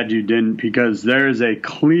I'm glad you didn't, because there is a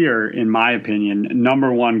clear, in my opinion,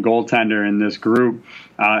 number one goaltender in this group.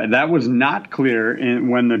 That was not clear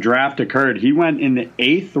when the draft occurred. He went in the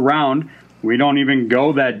 8th round. We don't even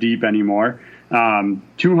go that deep anymore.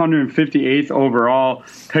 258th overall.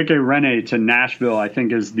 Pekka Rinne to Nashville, I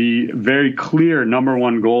think, is the very clear number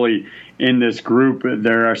one goalie in this group.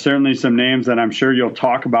 There are certainly some names that I'm sure you'll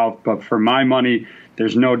talk about, but for my money,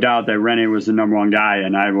 there's no doubt that Rinne was the number one guy,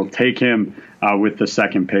 and I will take him with the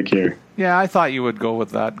second pick here. Yeah, I thought you would go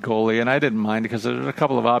with that goalie, and I didn't mind because there's a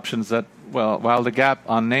couple of options that, well, while the gap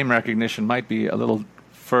on name recognition might be a little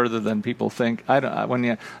further than people think, I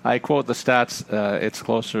quote the stats,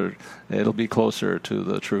 it'll be closer to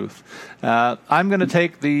the truth. I'm going to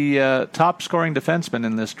take the top scoring defenseman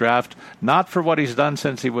in this draft, not for what he's done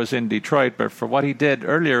since he was in Detroit, but for what he did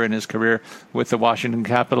earlier in his career with the Washington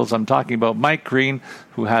Capitals. I'm talking about Mike Green,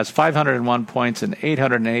 who has 501 points in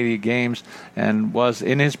 880 games and was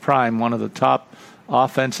in his prime one of the top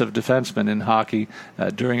offensive defensemen in hockey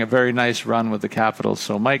during a very nice run with the Capitals.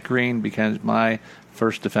 So Mike Green becomes my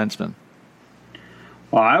first defenseman.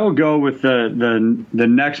 Well, I will go with the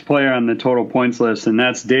next player on the total points list, and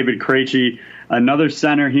that's David Krejci. Another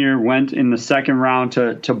center here, went in the second round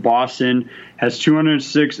to Boston, has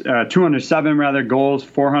 207 goals,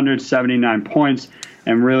 479 points,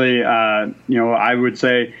 and really, I would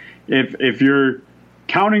say if you're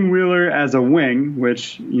counting Wheeler as a wing,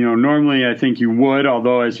 which normally I think you would,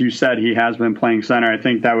 although as you said he has been playing center, I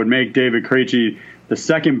think that would make David Krejci the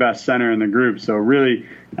second best center in the group. So really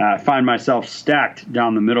find myself stacked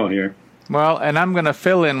down the middle here. Well, and I'm going to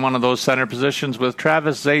fill in one of those center positions with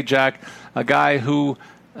Travis Zajac, a guy who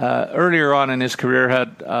earlier on in his career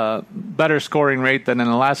had a better scoring rate than in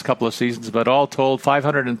the last couple of seasons, but all told,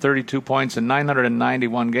 532 points in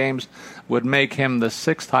 991 games would make him the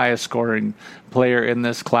sixth highest scoring player in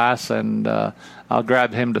this class, and I'll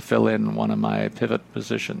grab him to fill in one of my pivot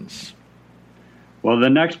positions. Well,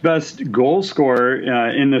 the next best goal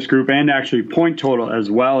scorer in this group, and actually point total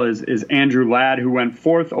as well, is Andrew Ladd, who went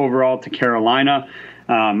 4th overall to Carolina.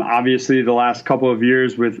 Obviously, the last couple of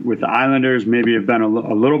years with the Islanders maybe have been a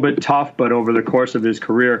little bit tough, but over the course of his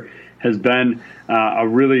career has been a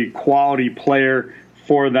really quality player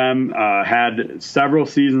for them. Had several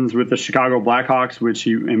seasons with the Chicago Blackhawks,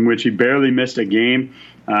 in which he barely missed a game,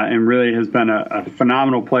 and really has been a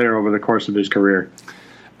phenomenal player over the course of his career.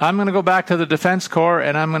 I'm going to go back to the defense corps,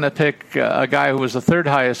 and I'm going to pick a guy who was the third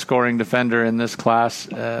highest scoring defender in this class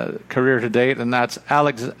career to date, and that's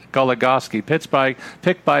Alex Goligoski, picked by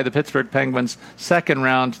the Pittsburgh Penguins, second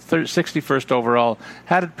round, 61st overall.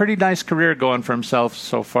 Had a pretty nice career going for himself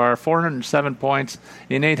so far, 407 points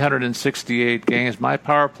in 868 games. My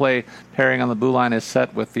power play pairing on the blue line is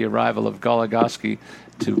set with the arrival of Goligoski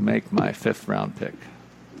to make my 5th round pick.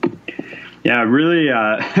 Yeah, really,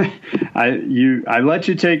 I let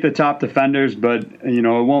you take the top defenders, but, it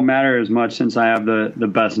won't matter as much since I have the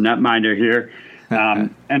best netminder here.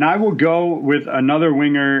 And I will go with another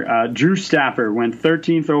winger. Drew Stafford went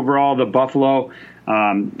 13th overall to Buffalo,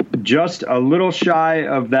 just a little shy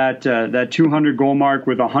of that 200 goal mark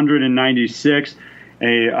with 196.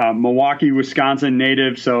 A Milwaukee, Wisconsin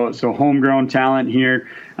native, so homegrown talent here.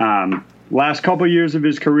 Last couple of years of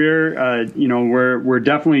his career, we're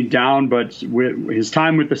definitely down, but with his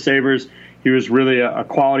time with the Sabres, he was really a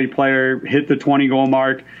quality player, hit the 20-goal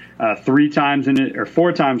mark 4 times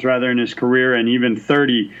in his career, and even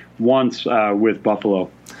 30 once with Buffalo.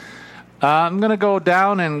 I'm going to go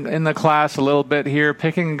down in the class a little bit here,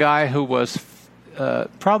 picking a guy who was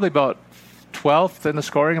probably about 12th in the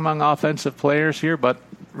scoring among offensive players here, but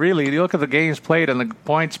really, you look at the games played and the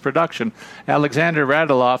points production, Alexander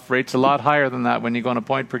Radulov rates a lot higher than that when you go on a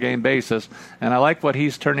point-per-game basis, and I like what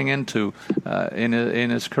he's turning into in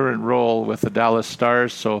his current role with the Dallas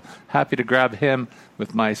Stars, so happy to grab him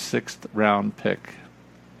with my 6th-round pick.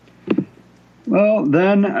 Well,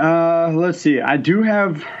 then, let's see. I do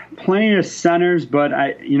have plenty of centers, but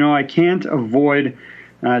I can't avoid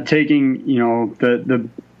taking, the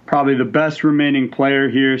probably the best remaining player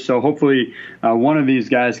here. So hopefully one of these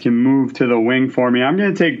guys can move to the wing for me. I'm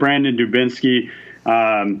going to take Brandon Dubinsky.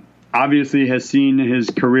 Obviously has seen his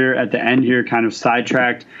career at the end here kind of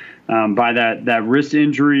sidetracked by that wrist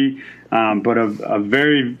injury, but a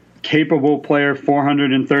very capable player,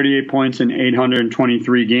 438 points in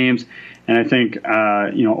 823 games. And I think,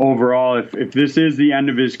 overall, if this is the end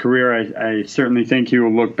of his career, I certainly think he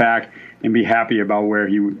will look back and be happy about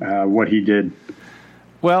what he did.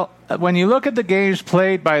 Well, when you look at the games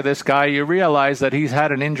played by this guy, you realize that he's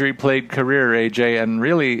had an injury-plagued career, AJ, and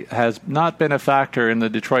really has not been a factor in the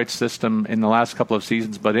Detroit system in the last couple of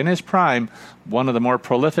seasons. But in his prime, one of the more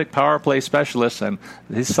prolific power play specialists, and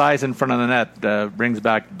his size in front of the net brings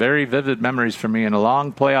back very vivid memories for me in a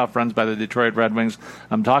long playoff runs by the Detroit Red Wings.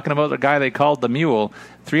 I'm talking about the guy they called the Mule.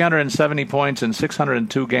 370 points in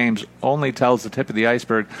 602 games only tells the tip of the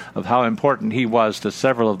iceberg of how important he was to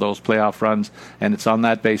several of those playoff runs, and it's on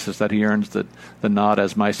that basis that he earns the nod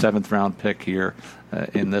as my 7th-round pick here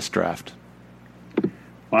in this draft.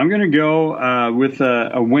 Well, I'm going to go with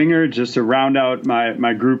a winger just to round out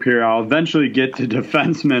my group here. I'll eventually get to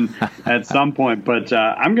defensemen at some point, but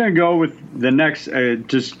I'm going to go with the next,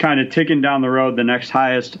 just kind of ticking down the road, the next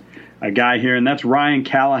highest guy here, and that's Ryan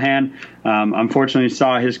Callahan. Unfortunately,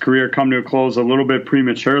 saw his career come to a close a little bit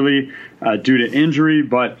prematurely due to injury,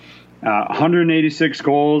 but 186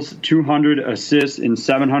 goals, 200 assists in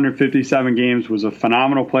 757 games, was a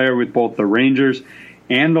phenomenal player with both the Rangers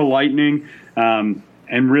and the Lightning.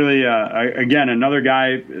 And really, again, another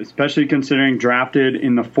guy, especially considering drafted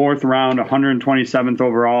in the 4th round, 127th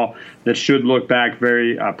overall, that should look back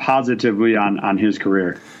very positively on his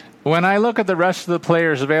career. When I look at the rest of the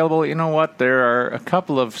players available, you know what? There are a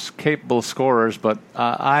couple of capable scorers, but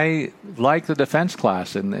I like the defense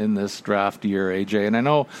class in this draft year, AJ. And I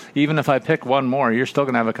know even if I pick one more, you're still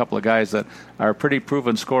going to have a couple of guys that are pretty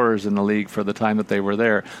proven scorers in the league for the time that they were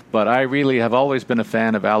there. But I really have always been a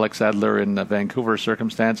fan of Alex Edler in the Vancouver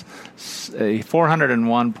circumstance.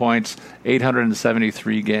 401 points,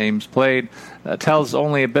 873 games played. Tells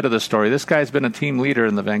only a bit of the story. This guy's been a team leader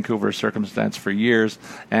in the Vancouver circumstance for years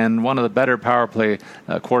and one of the better power play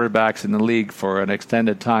quarterbacks in the league for an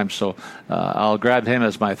extended time. So I'll grab him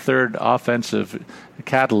as my 3rd offensive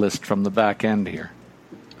catalyst from the back end here.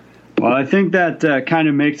 Well, I think that kind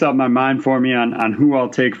of makes up my mind for me on who I'll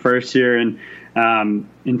take first here. And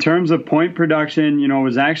in terms of point production, it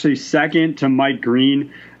was actually second to Mike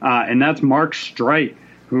Green, and that's Mark Streit,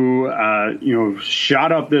 who,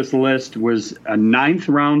 shot up this list, was a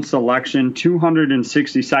 9th-round selection,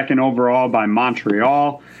 262nd overall by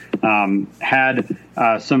Montreal, had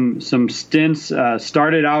some stints,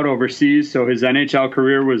 started out overseas, so his NHL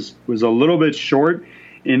career was a little bit short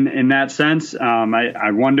in that sense.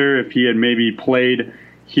 I wonder if he had maybe played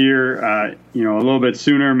here, a little bit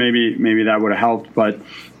sooner, maybe that would have helped. But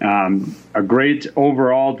a great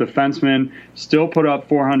overall defenseman, still put up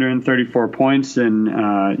 434 points, and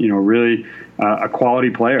really a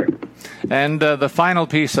quality player. And the final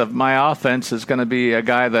piece of my offense is going to be a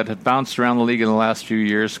guy that had bounced around the league in the last few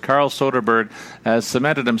years. Carl Soderberg has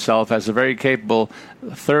cemented himself as a very capable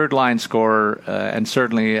third-line scorer, and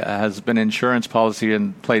certainly has been insurance policy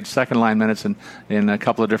and played second-line minutes in a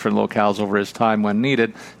couple of different locales over his time when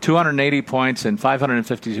needed. 280 points in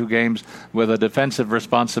 552 games with a defensive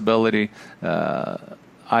responsibility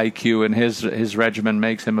IQ, and his regimen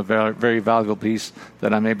makes him a very, very valuable piece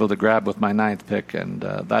that I'm able to grab with my 9th pick, and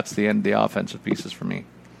that's the end of the offensive pieces for me.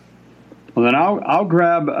 Well, then I'll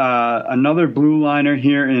grab another blue liner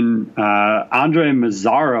here in Andre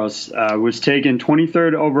Meszaros. Was taken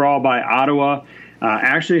 23rd overall by Ottawa.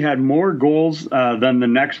 Actually had more goals than the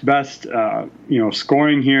next best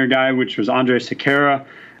scoring here guy, which was Andre Sekera.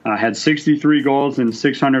 Had 63 goals in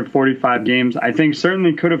 645 games. I think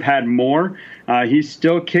certainly could have had more. He's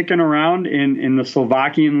still kicking around in the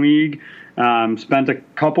Slovakian league. Spent a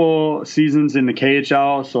couple seasons in the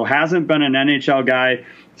KHL, so hasn't been an NHL guy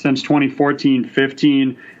since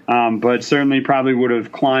 2014-15, but certainly probably would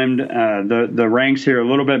have climbed the ranks here a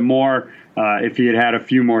little bit more if he had had a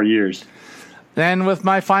few more years. Then with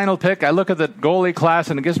my final pick, I look at the goalie class,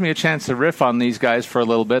 and it gives me a chance to riff on these guys for a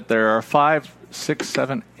little bit. There are 5 6,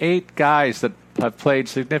 7, 8 guys that have played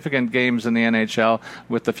significant games in the NHL,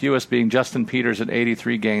 with the fewest being Justin Peters at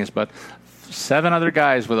 83 games. But 7 other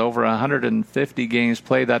guys with over 150 games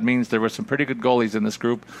played. That means there were some pretty good goalies in this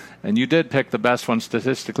group, and you did pick the best one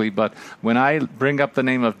statistically. But when I bring up the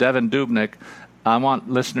name of Devan Dubnyk, I want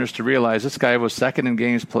listeners to realize this guy was second in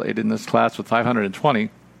games played in this class with 520,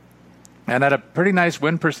 and had a pretty nice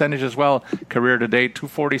win percentage as well, career to date,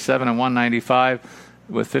 247 and 195.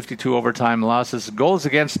 With 52 overtime losses, goals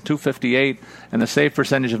against 258, and a save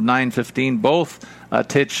percentage of 915. Both a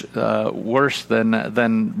titch worse than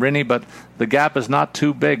Rinne, but the gap is not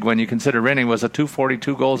too big when you consider Rinne was a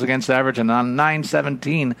 242 goals against average and a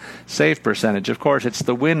 917 save percentage. Of course, it's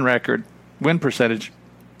the win percentage,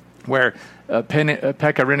 where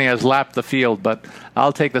Pekka Rinne has lapped the field, but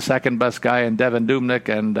I'll take the second best guy in Devan Dubnyk,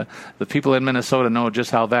 and the people in Minnesota know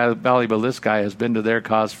just how valuable this guy has been to their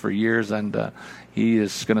cause for years, and he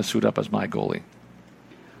is going to suit up as my goalie.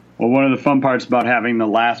 Well, one of the fun parts about having the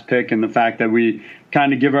last pick and the fact that we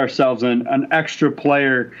kind of give ourselves an extra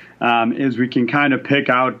player is we can kind of pick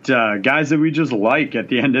out guys that we just like at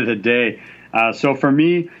the end of the day. So for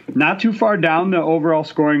me, not too far down the overall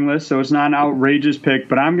scoring list, so it's not an outrageous pick,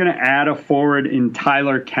 but I'm going to add a forward in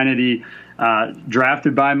Tyler Kennedy,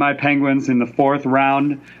 drafted by my Penguins in the 4th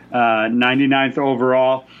round, 99th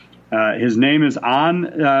overall. His name is on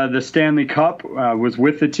the Stanley Cup, was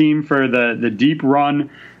with the team for the deep run,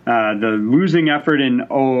 the losing effort in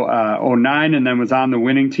 09, and then was on the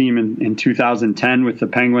winning team in 2010 with the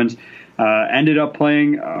Penguins. Ended up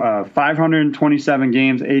playing 527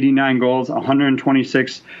 games, 89 goals,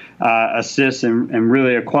 126 assists, and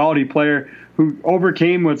really a quality player who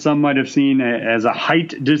overcame what some might have seen as a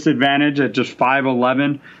height disadvantage at just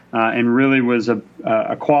 5'11", and really was a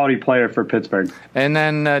quality player for Pittsburgh. And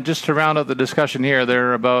then just to round out the discussion here, there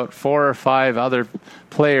are about 4 or 5 other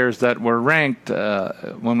players that were ranked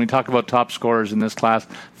when we talk about top scorers in this class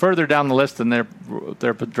further down the list than their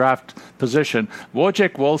draft position.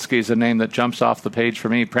 Wojciech Wolski is a name that jumps off the page for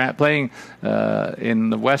me, playing in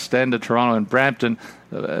the West End of Toronto and Brampton.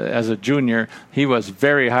 As a junior, he was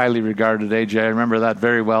very highly regarded, AJ. I remember that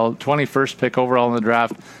very well. 21st pick overall in the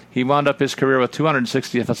draft. He wound up his career with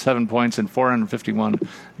 267 points in 451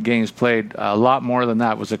 games played. A lot more than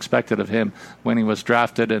that was expected of him when he was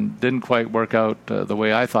drafted, and didn't quite work out the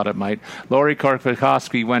way I thought it might. Lauri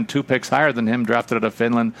Korpikoski went 2 picks higher than him, drafted out of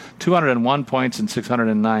Finland. 201 points in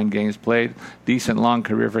 609 games played. Decent long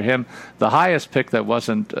career for him. The highest pick that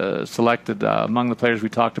wasn't selected among the players we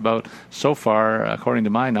talked about so far, according to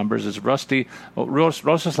my numbers, is Rostislav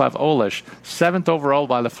Olish, 7th overall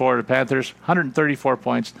by the Florida Panthers, 134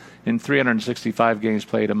 points in 365 games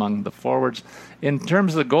played among the forwards. In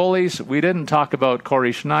terms of the goalies, we didn't talk about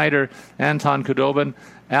Corey Schneider, Anton Khudobin,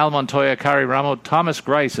 Al Montoya, Kari Ramo. Thomas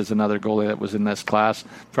Greiss is another goalie that was in this class.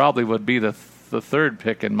 Probably would be the 3rd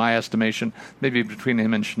pick in my estimation, maybe between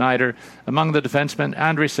him and Schneider. Among the defensemen,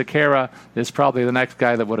 Andrei Sekera is probably the next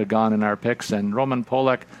guy that would have gone in our picks, and Roman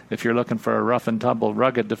Polak, if you're looking for a rough and tumble,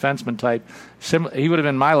 rugged defenseman type, he would have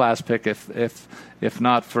been my last pick if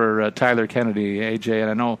not for Tyler Kennedy, AJ, and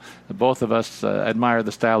I know both of us admire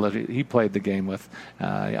the style that he played the game with.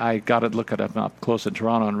 I got to look at him up close in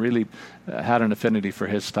Toronto and really had an affinity for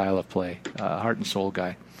his style of play, heart and soul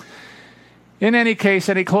guy. In any case,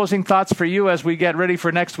 any closing thoughts for you as we get ready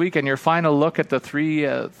for next week and your final look at the three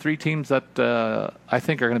teams that I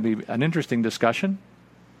think are going to be an interesting discussion?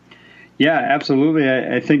 Yeah, absolutely.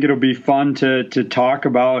 I think it'll be fun to talk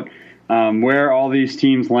about where all these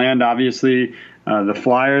teams land. Obviously, the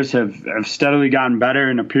Flyers have steadily gotten better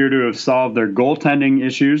and appear to have solved their goaltending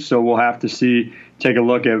issues, so we'll have to take a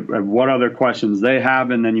look at what other questions they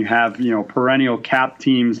have. And then you have, perennial cap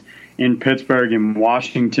teams in Pittsburgh and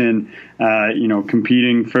Washington,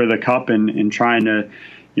 competing for the cup and trying to,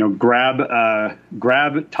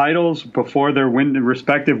 grab titles before their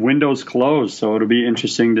respective windows close. So it'll be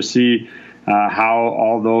interesting to see how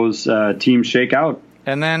all those teams shake out.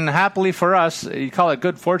 And then happily for us, you call it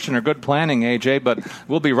good fortune or good planning, AJ, but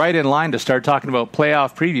we'll be right in line to start talking about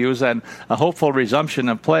playoff previews and a hopeful resumption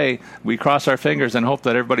of play. We cross our fingers and hope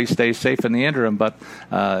that everybody stays safe in the interim, but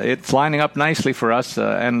it's lining up nicely for us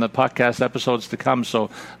and the podcast episodes to come. So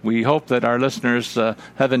we hope that our listeners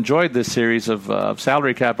have enjoyed this series of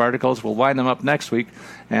salary cap articles. We'll wind them up next week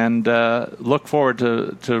and look forward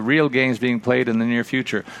to real games being played in the near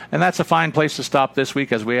future. And that's a fine place to stop this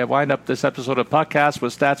week as we wind up this episode of podcast podcast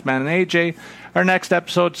with Statsman and AJ. Our next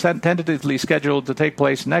episode tentatively scheduled to take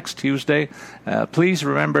place next Tuesday. Please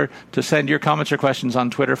remember to send your comments or questions on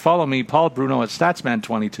Twitter. Follow me, Paul Bruno, at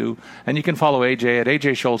Statsman22, and you can follow AJ at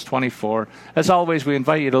AJScholz24. As always, we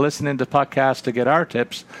invite you to listen into podcasts to get our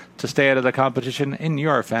tips to stay out of the competition in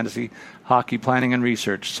your fantasy hockey planning and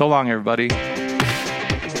research. So long, everybody.